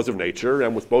with laws of nature,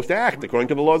 and we're supposed to act according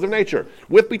to the laws of nature.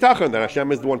 With bitachon, that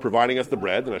Hashem is the one providing us the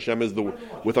bread, and Hashem is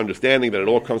with understanding that it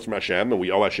all comes from Hashem, and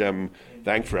we owe Hashem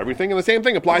thanks for everything. And the same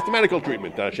thing applies to medical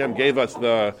treatment. That Hashem gave us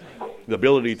the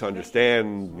ability to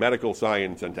understand medical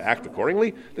science and to act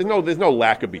accordingly. There's no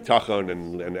lack of bitachon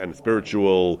and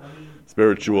spiritual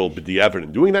b'di'evet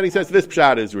in doing that. He says this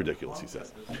pshat is ridiculous, he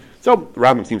says. So the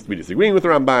Rambam seems to be disagreeing with the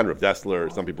Ramban. Rav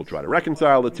Dessler, some people try to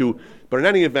reconcile the two. But in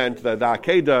any event, the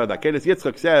Akedah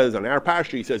Yitzchak says, on our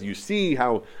Parsha, he says, you see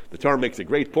how the Torah makes a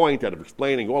great point out of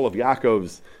explaining all of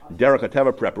Yaakov's Derech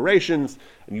HaTeva preparations.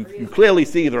 And you clearly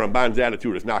see the Ramban's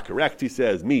attitude is not correct. He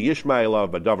says, Mi Yishmael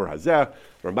b'davar hazeh.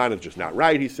 The Ramban is just not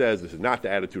right, he says. This is not the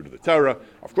attitude of the Torah.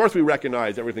 Of course we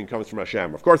recognize everything comes from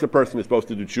Hashem. Of course a person is supposed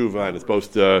to do tshuva and is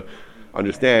supposed to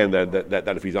understand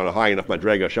that if he's on a high enough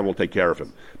madrega, Hashem will take care of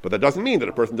him. But that doesn't mean that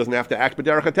a person doesn't have to act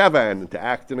b'derech hateva and to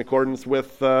act in accordance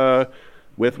with the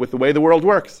way the world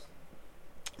works.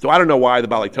 So I don't know why the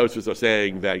Balei Tosfos are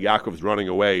saying that Yaakov's running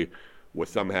away was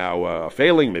somehow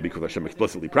failing, maybe because Hashem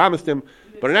explicitly promised him.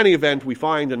 But in any event, we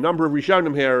find a number of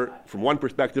Rishonim here, from one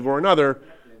perspective or another,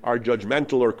 are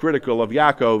judgmental or critical of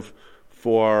Yaakov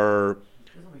for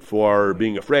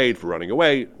being afraid, for running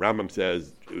away. Rambam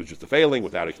says it was just a failing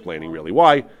without explaining really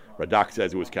why. Radak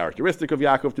says it was characteristic of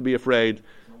Yaakov to be afraid.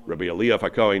 Rabbi Eliyav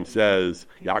HaKohen says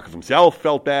Yaakov himself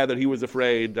felt bad that he was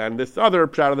afraid. And this other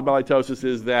pshat of the Balei Tosfos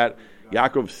is that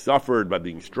Yaakov suffered by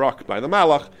being struck by the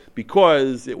Malach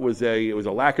because it was a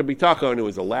lack of bitachon, it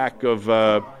was a lack of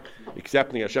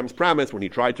accepting Hashem's promise. When he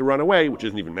tried to run away, which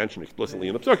isn't even mentioned explicitly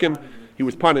in the Psukim, he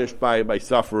was punished by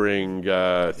suffering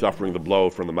the blow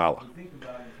from the Malach.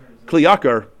 Kli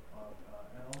Yakar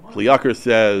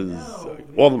says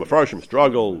all the Mefarshim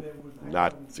struggle,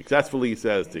 not successfully, he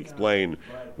says, to explain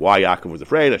why Yaakov was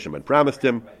afraid. Hashem had promised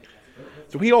him.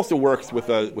 So he also works with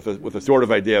a sort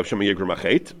of idea of Shema Yigra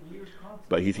Machet,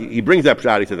 but he brings up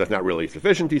pshat. He says that's not really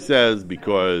sufficient. He says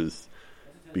because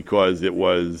it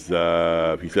was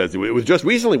he says it was just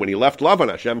recently when he left Lavan,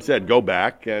 Hashem said go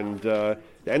back, and the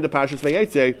end of Parshas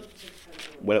Vayetze.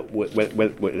 When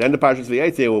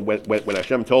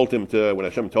Hashem told him to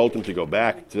go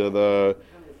back to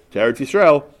Eretz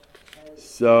Yisrael,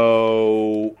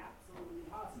 so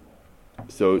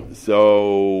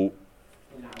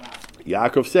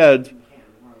Yaakov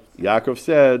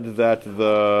said that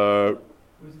the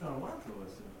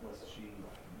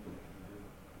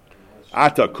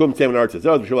Ata kum temen aretz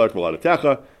hazot v'shul aretz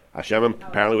moladetecha. Hashem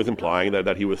apparently was implying that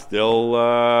Yaakov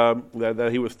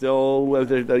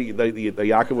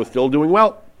was still doing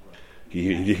well.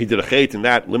 He did a chait in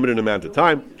that limited amount of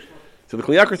time. So the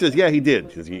Kli Yakar says, yeah, he did.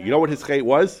 He says, you know what his chait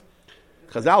was?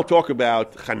 Chazal talk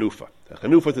about chanufa.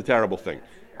 Chanufa is a terrible thing.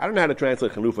 I don't know how to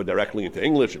translate chanufa directly into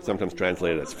English. It's sometimes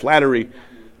translated as flattery.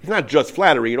 It's not just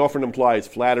flattery. It often implies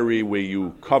flattery where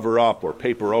you cover up or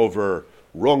paper over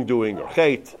wrongdoing or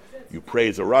chait. You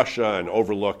praise a Rasha and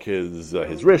overlook his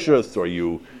rishus, or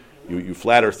you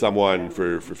flatter someone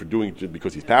for doing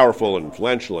because he's powerful and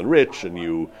influential and rich, and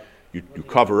you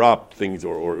cover up things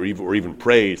or even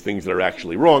praise things that are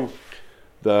actually wrong.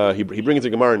 He brings a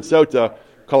Gemara in Sota.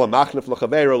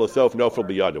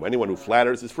 Anyone who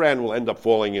flatters his friend will end up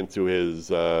falling into his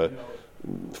hands.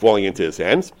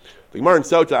 The Gemara in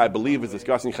Sota, I believe, is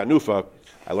discussing Chanufa.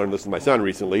 I learned this with my son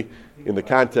recently in the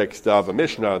context of a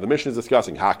Mishnah. The Mishnah is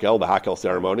discussing Hakel, the Hakel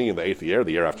ceremony in the 8th year,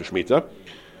 the year after Shemitah.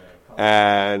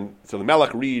 And so the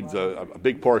Melech reads a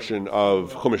big portion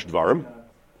of Chumash Dvarim.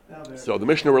 So the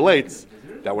Mishnah relates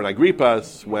that when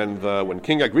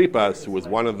King Agrippas, who was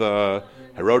one of the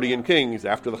Herodian kings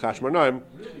after the Chashmonaim,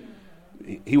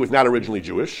 he was not originally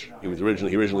Jewish. He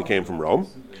originally came from Rome.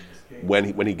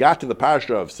 When he got to the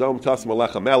parsha of Som Tas Melech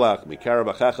HaMelech,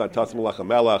 Mikarav Achecha Tas Melech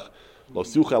HaMelech, Lo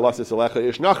Sucha Lasis Alecha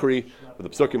Ish Nachri, but the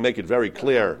Psukim make it very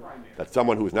clear that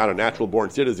someone who is not a natural-born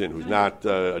citizen, who's not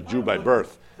a Jew by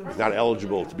birth, is not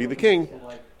eligible to be the king,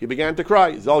 he began to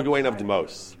cry, Zal Goen of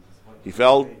Demos. He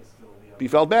felt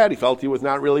bad. He felt he was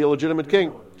not really a legitimate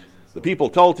king. The people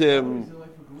told him,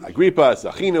 Agrippas,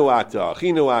 Achinu Ata,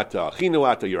 Achinu Ata, Achinu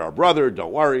Ata, you're our brother,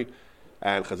 don't worry.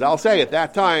 And Chazal say at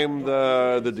that time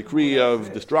the decree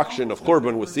of destruction of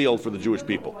Churban was sealed for the Jewish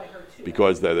people,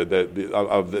 because they were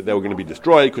going to be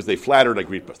destroyed because they flattered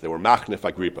Agrippas. They were machnef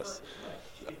Agrippas.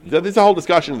 There's a whole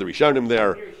discussion in the Rishonim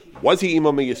there. Was he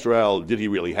Imam Yisrael? Did he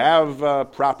really have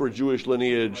proper Jewish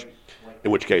lineage? In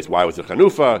which case, why was it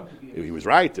Chanufa? If he was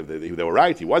right, if they were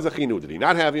right, he was a Chinu. Did he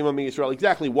not have Imam Yisrael?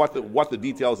 Exactly what the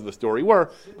details of the story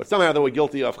were, but somehow they were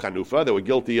guilty of Chanufa. They were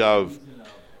guilty of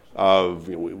of,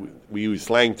 we use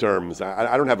slang terms.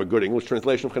 I don't have a good English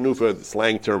translation of chanufa. The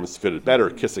slang terms fit it better,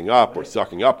 kissing up or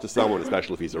sucking up to someone,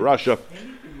 especially if he's a Rasha.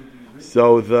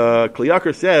 So the Kli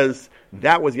Yakar says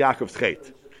that was Yaakov's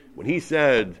chet. When he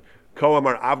said, Ko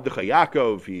Amar Avdecha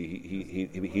Yaakov,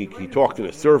 he talked in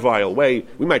a servile way,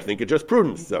 we might think it's just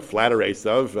prudence. Flatter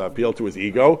Esav, appeal to his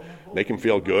ego, make him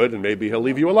feel good, and maybe he'll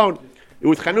leave you alone. It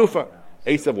was chanufa.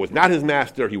 Esav was not his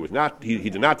master. He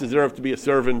did not deserve to be a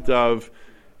servant of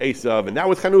Esav, and that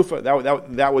was chanufa.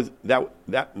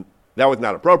 That was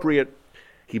not appropriate.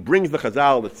 He brings the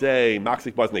Chazal that say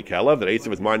Maksik Baznei Kelev, that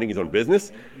Esav is minding his own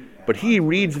business, but he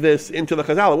reads this into the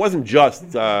Chazal. It wasn't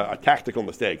just a tactical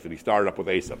mistake that he started up with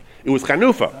Esav. It was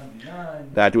chanufa.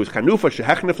 That it was chanufa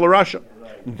shehechnef l'rasha.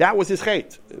 That was his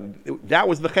chet. That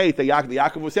was the chet that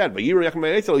Yaakov was said. But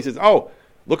he says, "Oh,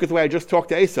 look at the way I just talked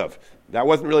to Esav. That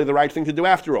wasn't really the right thing to do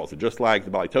after all." So just like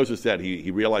the Balei Tosfos said, he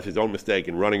realized his own mistake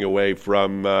in running away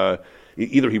from,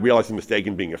 either he realized his mistake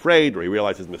in being afraid, or he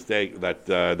realized his mistake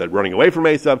that running away from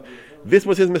Esav. This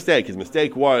was his mistake. His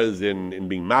mistake was in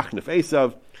being machnef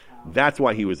Esav. That's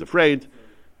why he was afraid,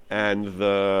 and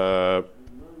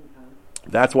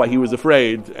that's why he was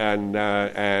afraid, and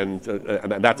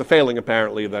that's a failing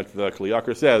apparently that the Kli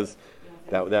Yakar says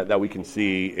that we can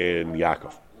see in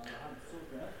Yaakov. I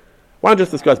want to just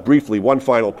discuss briefly one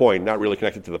final point, not really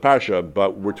connected to the parsha,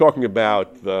 but we're talking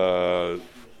about the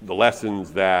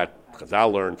lessons that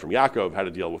Chazal learned from Yaakov, how to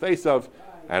deal with Esav,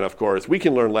 and of course we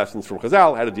can learn lessons from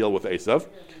Chazal, how to deal with Esav.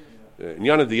 In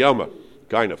Yana Diyoma,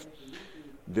 kind of.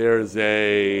 There's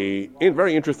a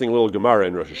very interesting little Gemara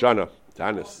in Rosh Hashanah,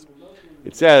 Tanis.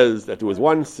 It says that there was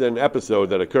once an episode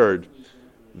that occurred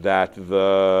that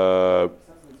the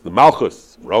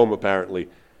Malchus, Rome apparently,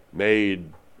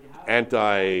 made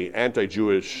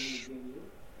anti-Jewish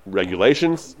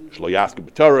regulations. Shlo yasku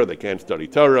b'Torah, they can't study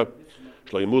Torah.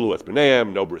 Shlo yimulu es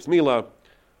b'neihem, no bris milah.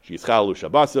 Sheischalu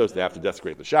shabbosos, they have to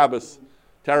desecrate the Shabbos.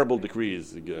 Terrible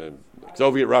decrees.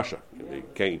 Soviet Russia,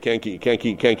 you can't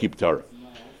keep Torah.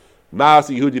 Mas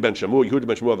Yehudi ben Shamu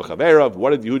v'chaverav. What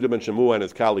did Yehuda ben Shamu and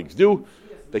his colleagues do?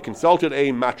 They consulted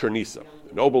a matronisa,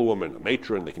 a noblewoman, a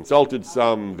matron. They consulted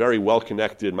some very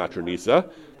well-connected matronisa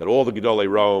that all the Gedolei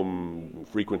Rome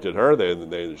frequented her.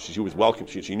 She was welcome.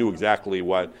 She knew exactly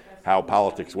how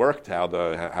politics worked, how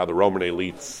the Roman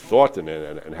elites thought,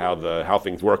 and how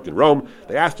things worked in Rome.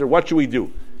 They asked her, "What should we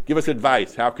do? Give us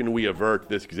advice. How can we avert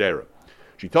this gzera?"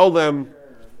 She told them,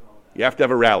 "You have to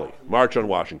have a rally, march on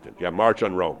Washington. You have march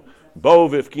on Rome. Bo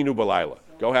v'ifkinu b'layla.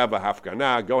 Go have a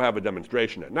hafgana. Go have a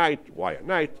demonstration at night. Why at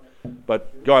night?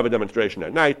 But go have a demonstration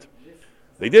at night."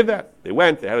 They did that. They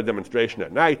went. They had a demonstration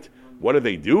at night. What did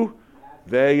they do?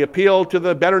 They appealed to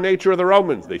the better nature of the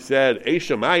Romans. They said,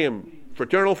 "Eishamayim,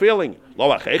 fraternal feeling.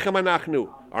 Lo achechem anachnu.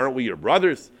 Aren't we your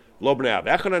brothers? Lo bnei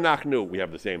avechem anachnu. We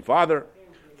have the same father.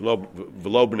 V'lo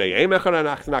bnei emechem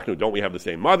anachnu. Don't we have the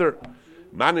same mother?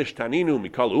 Manish taninu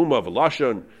mikol uma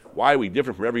v'lashon. Why are we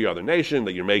different from every other nation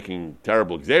that you're making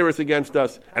terrible xeris against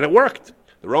us?" And it worked.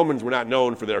 The Romans were not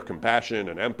known for their compassion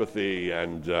and empathy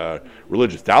and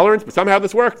religious tolerance, but somehow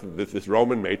this worked. This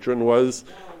Roman matron was,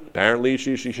 apparently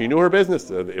she knew her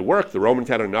business. It worked. The Romans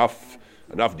had enough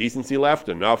decency left,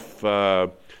 enough...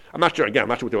 I'm not sure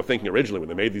what they were thinking originally when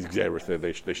they made these xeris.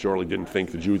 They surely didn't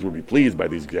think the Jews would be pleased by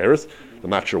these xeris. I'm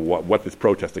not sure what this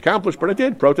protest accomplished, but it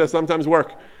did. Protests sometimes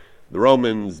work. The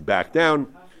Romans backed down.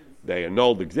 They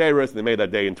annulled the Xeris, they made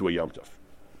that day into a Yom Tov.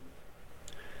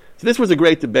 So this was a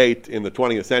great debate in the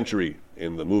 20th century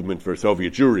in the movement for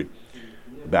Soviet Jewry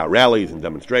about rallies and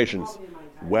demonstrations,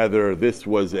 whether this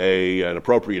was an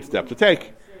appropriate step to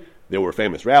take. There were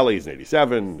famous rallies in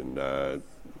 87,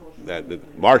 and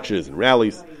marches and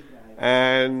rallies,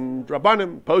 and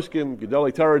Rabbanim, Poskim,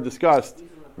 Gedolei Torah discussed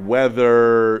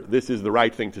whether this is the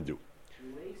right thing to do.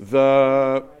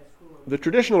 The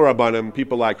traditional Rabbanim,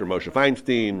 people like Rav Moshe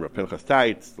Feinstein, Rav Pinchas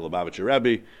Teitz, the Lubavitcher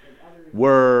Rebbe,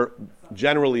 were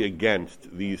generally against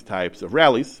these types of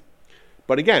rallies.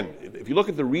 But again, if you look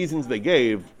at the reasons they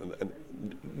gave,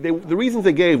 the reasons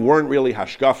they gave weren't really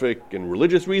hashkafic and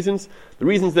religious reasons. The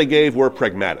reasons they gave were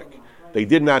pragmatic. They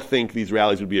did not think these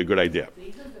rallies would be a good idea.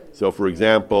 So, for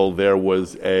example, there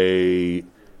was Rav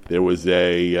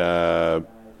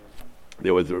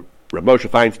Moshe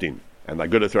Feinstein and the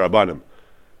Agudas Rabbanim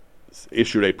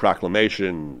issued a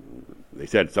proclamation. They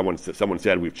said someone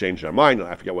said we've changed our mind.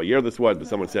 I forget what year this was, but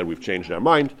someone said we've changed our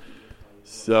mind.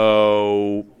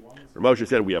 So Rav Moshe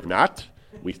said we have not.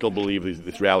 We still believe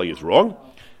this rally is wrong.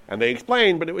 And they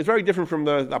explained, but it was very different from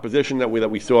the opposition that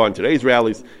we saw in today's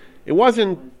rallies. It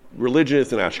wasn't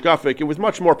religious and ashkafic. It was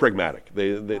much more pragmatic.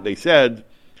 They said,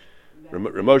 Rav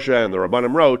Moshe and the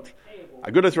Rabbanim wrote,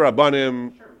 Agudas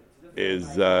Rabbanim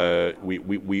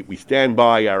we stand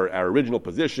by our original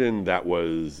position that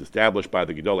was established by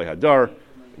the Gedolei Hadar,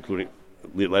 including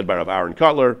led by Rav Aaron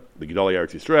Kotler, the Gedolei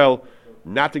Eretz Yisrael,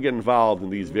 not to get involved in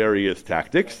these various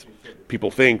tactics.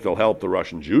 People think they'll help the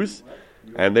Russian Jews,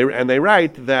 and they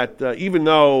write that even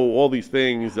though all these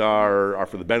things are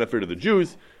for the benefit of the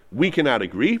Jews, we cannot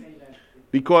agree,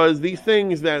 because these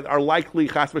things that are likely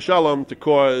chas v'shalom to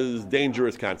cause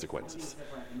dangerous consequences.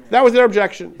 That was their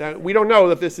objection. That we don't know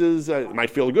that this is, it might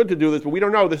feel good to do this, but we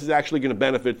don't know this is actually going to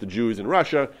benefit the Jews in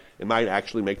Russia. It might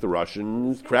actually make the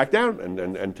Russians crack down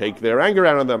and take their anger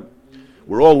out on them.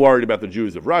 We're all worried about the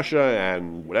Jews of Russia,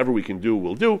 and whatever we can do,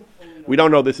 we'll do. We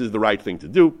don't know this is the right thing to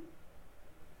do.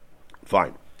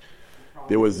 Fine.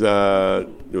 There was a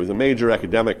major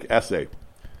academic essay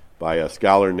by a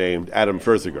scholar named Adam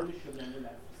Ferziger,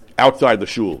 Outside the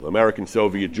Shul, American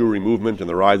Soviet Jewry Movement and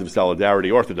the Rise of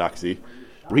Solidarity Orthodoxy,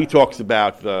 where he talks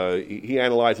about, he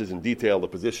analyzes in detail the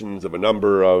positions of a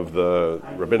number of the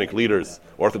rabbinic leaders,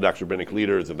 Orthodox rabbinic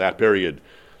leaders of that period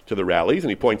to the rallies, and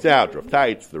he points out Rav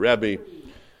Teitz, the Rebbe,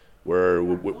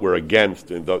 were against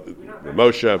the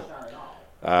Moshe.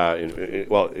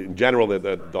 In general,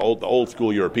 the old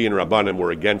school European Rabbanim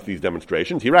were against these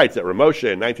demonstrations. He writes that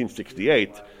Ramosha in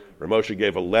 1968, Ramosha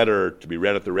gave a letter to be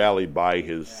read at the rally by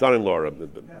his son-in-law,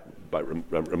 by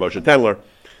Ramosha Tendler,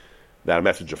 that a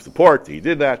message of support. He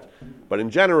did that, but in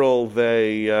general,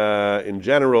 they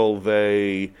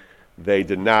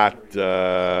did not.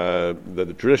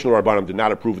 The traditional Rabbanim did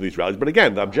not approve of these rallies. But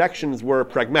again, the objections were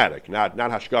pragmatic, not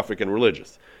hashkafic and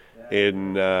religious.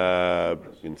 In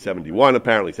 71,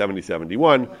 apparently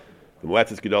 71, the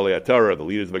Moetzes Gedolei HaTorah, the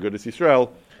leaders of Agudas Yisrael,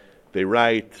 they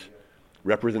write,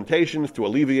 representations to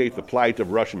alleviate the plight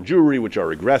of Russian Jewry, which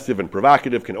are aggressive and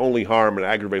provocative, can only harm and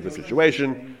aggravate the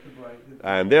situation,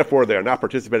 and therefore they are not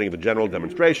participating in the general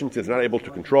demonstration since they're not able to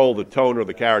control the tone or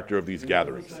the character of these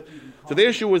gatherings. So the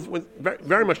issue was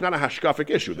very much not a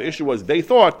hashkafic issue. The issue was they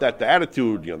thought that the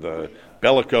attitude, the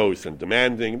bellicose and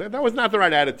demanding, that was not the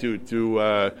right attitude to.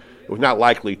 It was not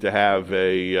likely to have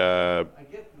the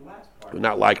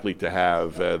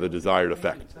desired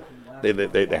effect. They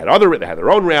had their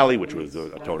own rally, which was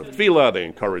a tone of tefillah. They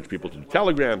encouraged people to do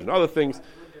telegrams and other things,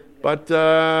 but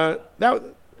that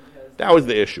was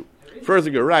the issue.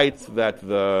 Ferziger writes that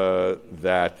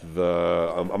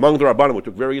among the Rabbanim who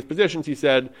took various positions, he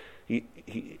said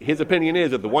his opinion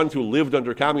is that the ones who lived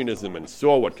under communism and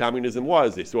saw what communism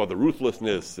was, they saw the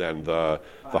ruthlessness and the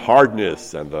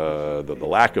hardness and the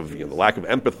lack of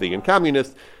empathy in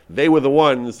communists. They were the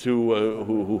ones who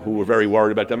were very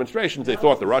worried about demonstrations. They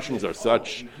thought the Russians are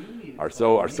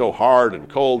so hard and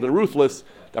cold and ruthless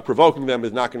that provoking them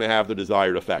is not going to have the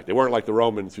desired effect. They weren't like the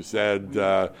Romans who said,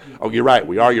 "Oh, you're right.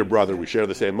 We are your brother. We share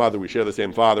the same mother. We share the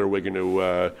same father. We're going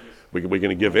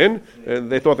to give in."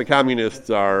 And they thought the communists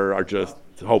are just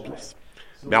hopeless.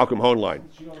 Malcolm Hoenlein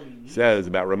says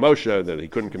about Ramosha that he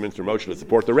couldn't convince Ramosha to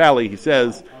support the rally. He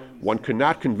says one could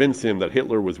not convince him that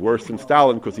Hitler was worse than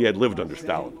Stalin because he had lived under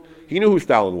Stalin. He knew who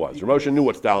Stalin was. Ramosha knew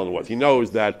what Stalin was. He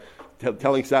knows that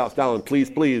telling Stalin, please,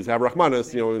 have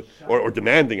Rahmanis, or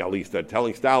demanding at least that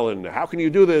telling Stalin, how can you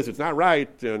do this? It's not right.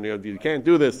 You can't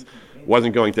do this.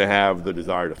 Wasn't going to have the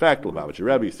desired effect. Lubavitcher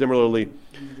Rebbe, similarly,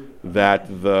 that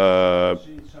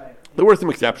there were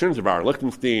some exceptions. Rav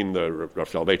Lichtenstein, the Rav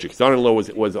Soloveitchik's son-in-law,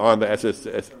 was on the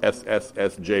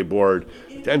SSJ board,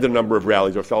 attended a number of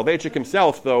rallies. Rav Soloveitchik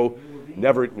himself, though,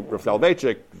 Rav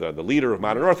Soloveitchik, the leader of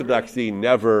modern Orthodoxy,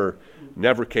 never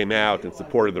came out and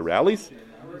supported the rallies.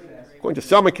 According to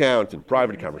some accounts, in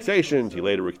private conversations, he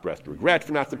later expressed regret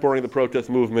for not supporting the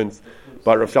protest movements,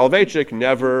 but Rav Soloveitchik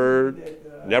never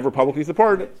publicly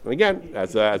supported it. And again,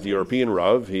 as a European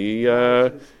Rav, he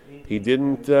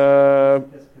didn't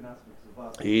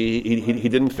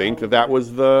think that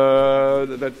was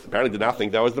apparently did not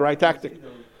think that was the right tactic.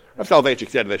 Rav Soloveitchik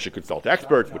said they should consult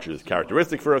experts, which is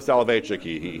characteristic for Rav Soloveitchik.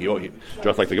 He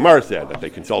just like the Gemara said, that they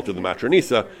consulted the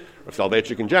Matronisa. Rav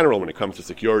Soloveitchik in general, when it comes to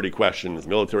security questions,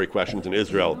 military questions in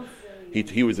Israel,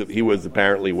 he was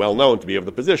apparently well known to be of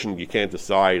the position you can't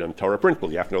decide on Torah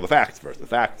principle. You have to know the facts first. The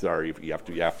facts are you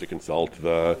have to consult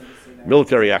the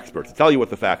military experts to tell you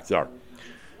what the facts are.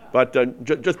 But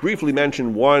just briefly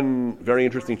mention one very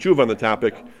interesting tshuva on the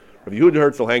topic of Yehuda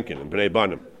Herzl Henkin and Bnei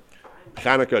Banim,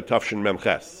 Chanukah Tafshin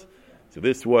Memches. So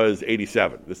this was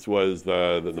 87. This was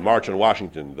the march on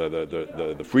Washington,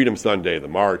 the Freedom Sunday, the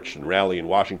march and rally in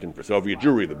Washington for Soviet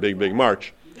Jewry, the big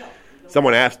march.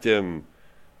 Someone asked him,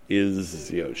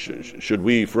 should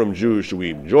we, from Jews, should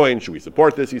we join? Should we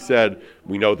support this? He said,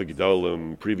 we know the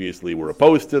Gedolim previously were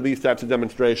opposed to these types of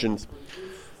demonstrations.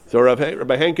 So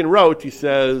Rabbi Henkin wrote, he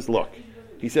says,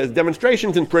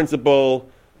 demonstrations in principle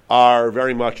are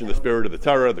very much in the spirit of the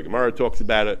Torah. The Gemara talks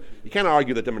about it. You can't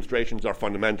argue that demonstrations are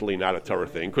fundamentally not a Torah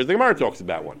thing because the Gemara talks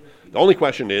about one. The only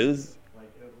question is,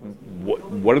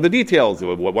 what are the details?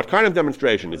 What kind of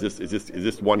demonstration is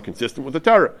this one consistent with the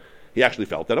Torah? He actually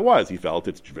felt that it was. He felt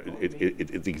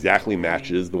it exactly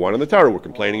matches the one in the Torah. We're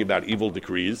complaining about evil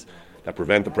decrees that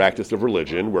prevent the practice of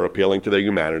religion. We're appealing to their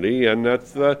humanity, and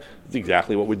that's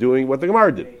exactly what we're doing. What the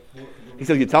Gemara did. He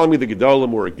says, "You're telling me the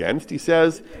Gedolim were against?" He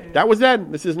says, "That was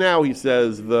then. This is now." He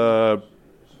says that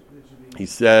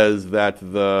it's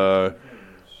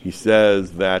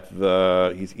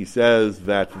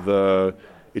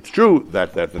true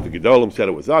that the Gedolim said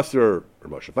it was Asur, or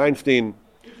Moshe Feinstein.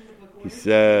 He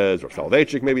says, or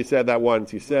Soloveitchik maybe said that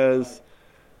once. He says,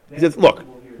 look,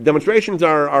 demonstrations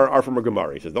are from a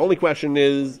Gemara. He says, the only question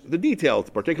is the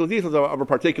details, particular details of a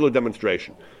particular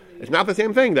demonstration. It's not the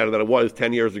same thing that it was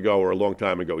 10 years ago or a long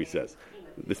time ago, he says.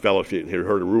 This fellow had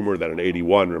heard a rumor that in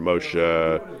 81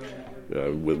 Moshe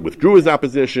withdrew his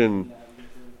opposition,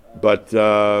 but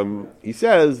he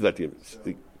says that the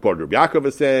Rabbi Yaakov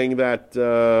is saying that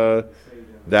the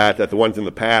ones in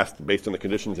the past, based on the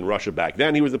conditions in Russia back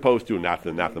then, he was opposed to, not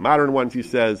the modern ones. He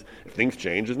says, if things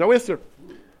change, there's no Isser.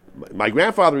 My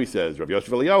grandfather, he says, Rabbi Yosef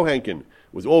Eliyahu Henkin,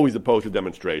 was always opposed to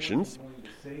demonstrations,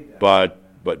 but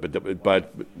he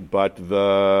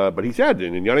said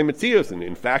in Yonim Metzius and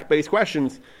in fact-based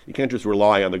questions, you can't just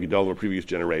rely on the Gedolim of previous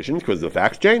generations because the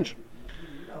facts change.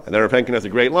 And then Rav Henkin has a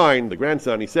great line. The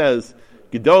grandson, he says,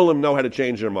 Gedolim know how to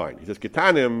change their mind. He says,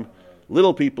 Ketanim,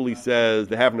 little people, he says,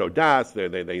 they have no das.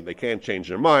 They can't change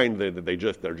their mind. They're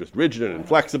just rigid and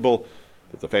inflexible.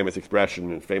 It's a famous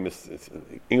expression, famous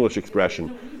English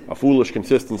expression. A foolish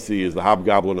consistency is the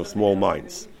hobgoblin of small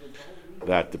minds.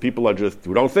 That the people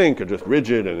who don't think are just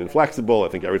rigid and inflexible. I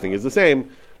think everything is the same.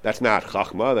 That's not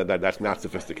chachma. That's not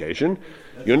sophistication.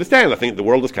 You understand? I think the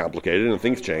world is complicated and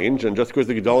things change. And just because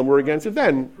the Gedolim were against it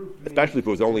then, especially if it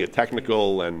was only a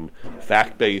technical and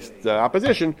fact-based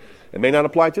opposition, it may not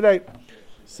apply today.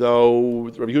 So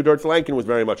Rabbi Yehuda Tzlankin was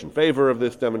very much in favor of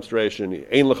this demonstration.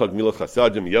 Ein lechad milach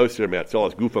chasadim yoser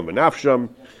me'atzolas gufam v'nafsham.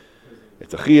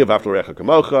 It's a chiyav after recha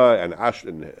kamocha, and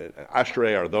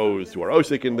ashrei are those who are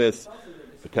osik in this.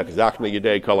 V'tekzachna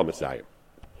yedei kol ha'Messiah.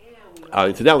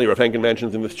 Incidentally, Rav Henkin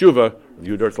mentions in this tshuva,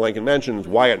 Yehuda Tzlankin mentions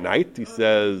why at night. He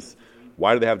says,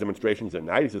 why do they have demonstrations at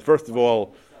night? He says, first of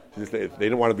all, they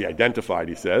didn't want to be identified.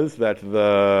 He says that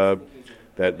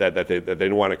they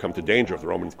didn't want to come to danger if the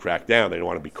Romans cracked down. They didn't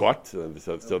want to be caught, so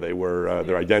they were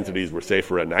their identities were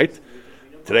safer at night.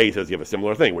 Today, he says, you have a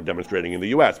similar thing. We're demonstrating in the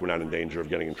U.S. We're not in danger of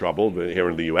getting in trouble here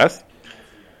in the U.S.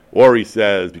 Or he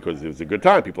says, because it was a good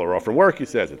time, people are off from work. He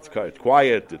says it's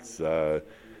quiet.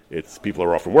 It's people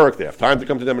are off from work. They have time to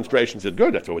come to demonstrations. He said,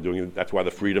 good. That's what we're doing. That's why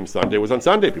the Freedom Sunday was on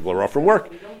Sunday. People are off from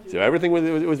work. So everything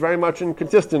was very much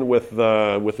inconsistent with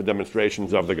the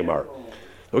demonstrations of the Gemara.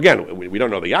 So again, we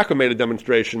don't know that Yaakov made a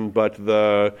demonstration, but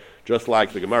just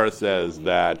like the Gemara says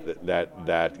that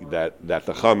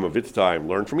the Chum of its time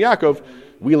learned from Yaakov,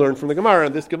 we learn from the Gemara,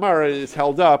 and this Gemara is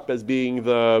held up as being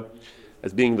the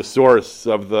source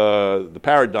of the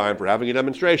paradigm for having a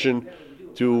demonstration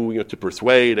to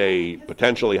persuade a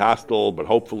potentially hostile but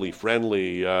hopefully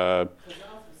friendly or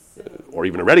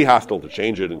even already hostile to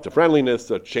change it into friendliness,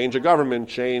 to change a government,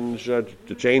 to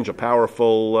change a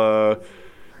powerful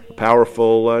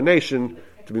nation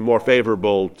to be more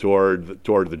favorable toward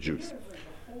the Jews.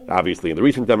 Obviously, in the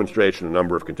recent demonstration, a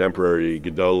number of contemporary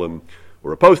Gedolim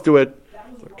were opposed to it.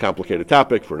 It's a complicated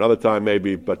topic for another time,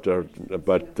 maybe. But in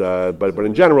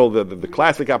general, the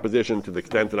classic opposition, to the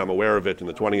extent that I'm aware of it in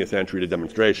the 20th century, to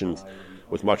demonstrations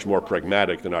was much more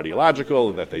pragmatic than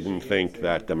ideological. That they didn't think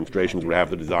that demonstrations would have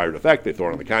the desired effect. They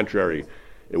thought, on the contrary,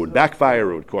 it would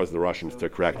backfire. It would cause the Russians to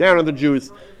crack down on the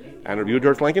Jews. And Rabbi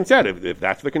Yehuda Tzlankin said, if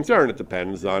that's the concern, it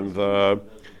depends on the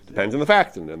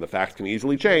facts, and the facts can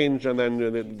easily change, and then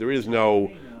there is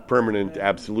no permanent,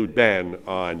 absolute ban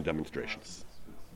on demonstrations.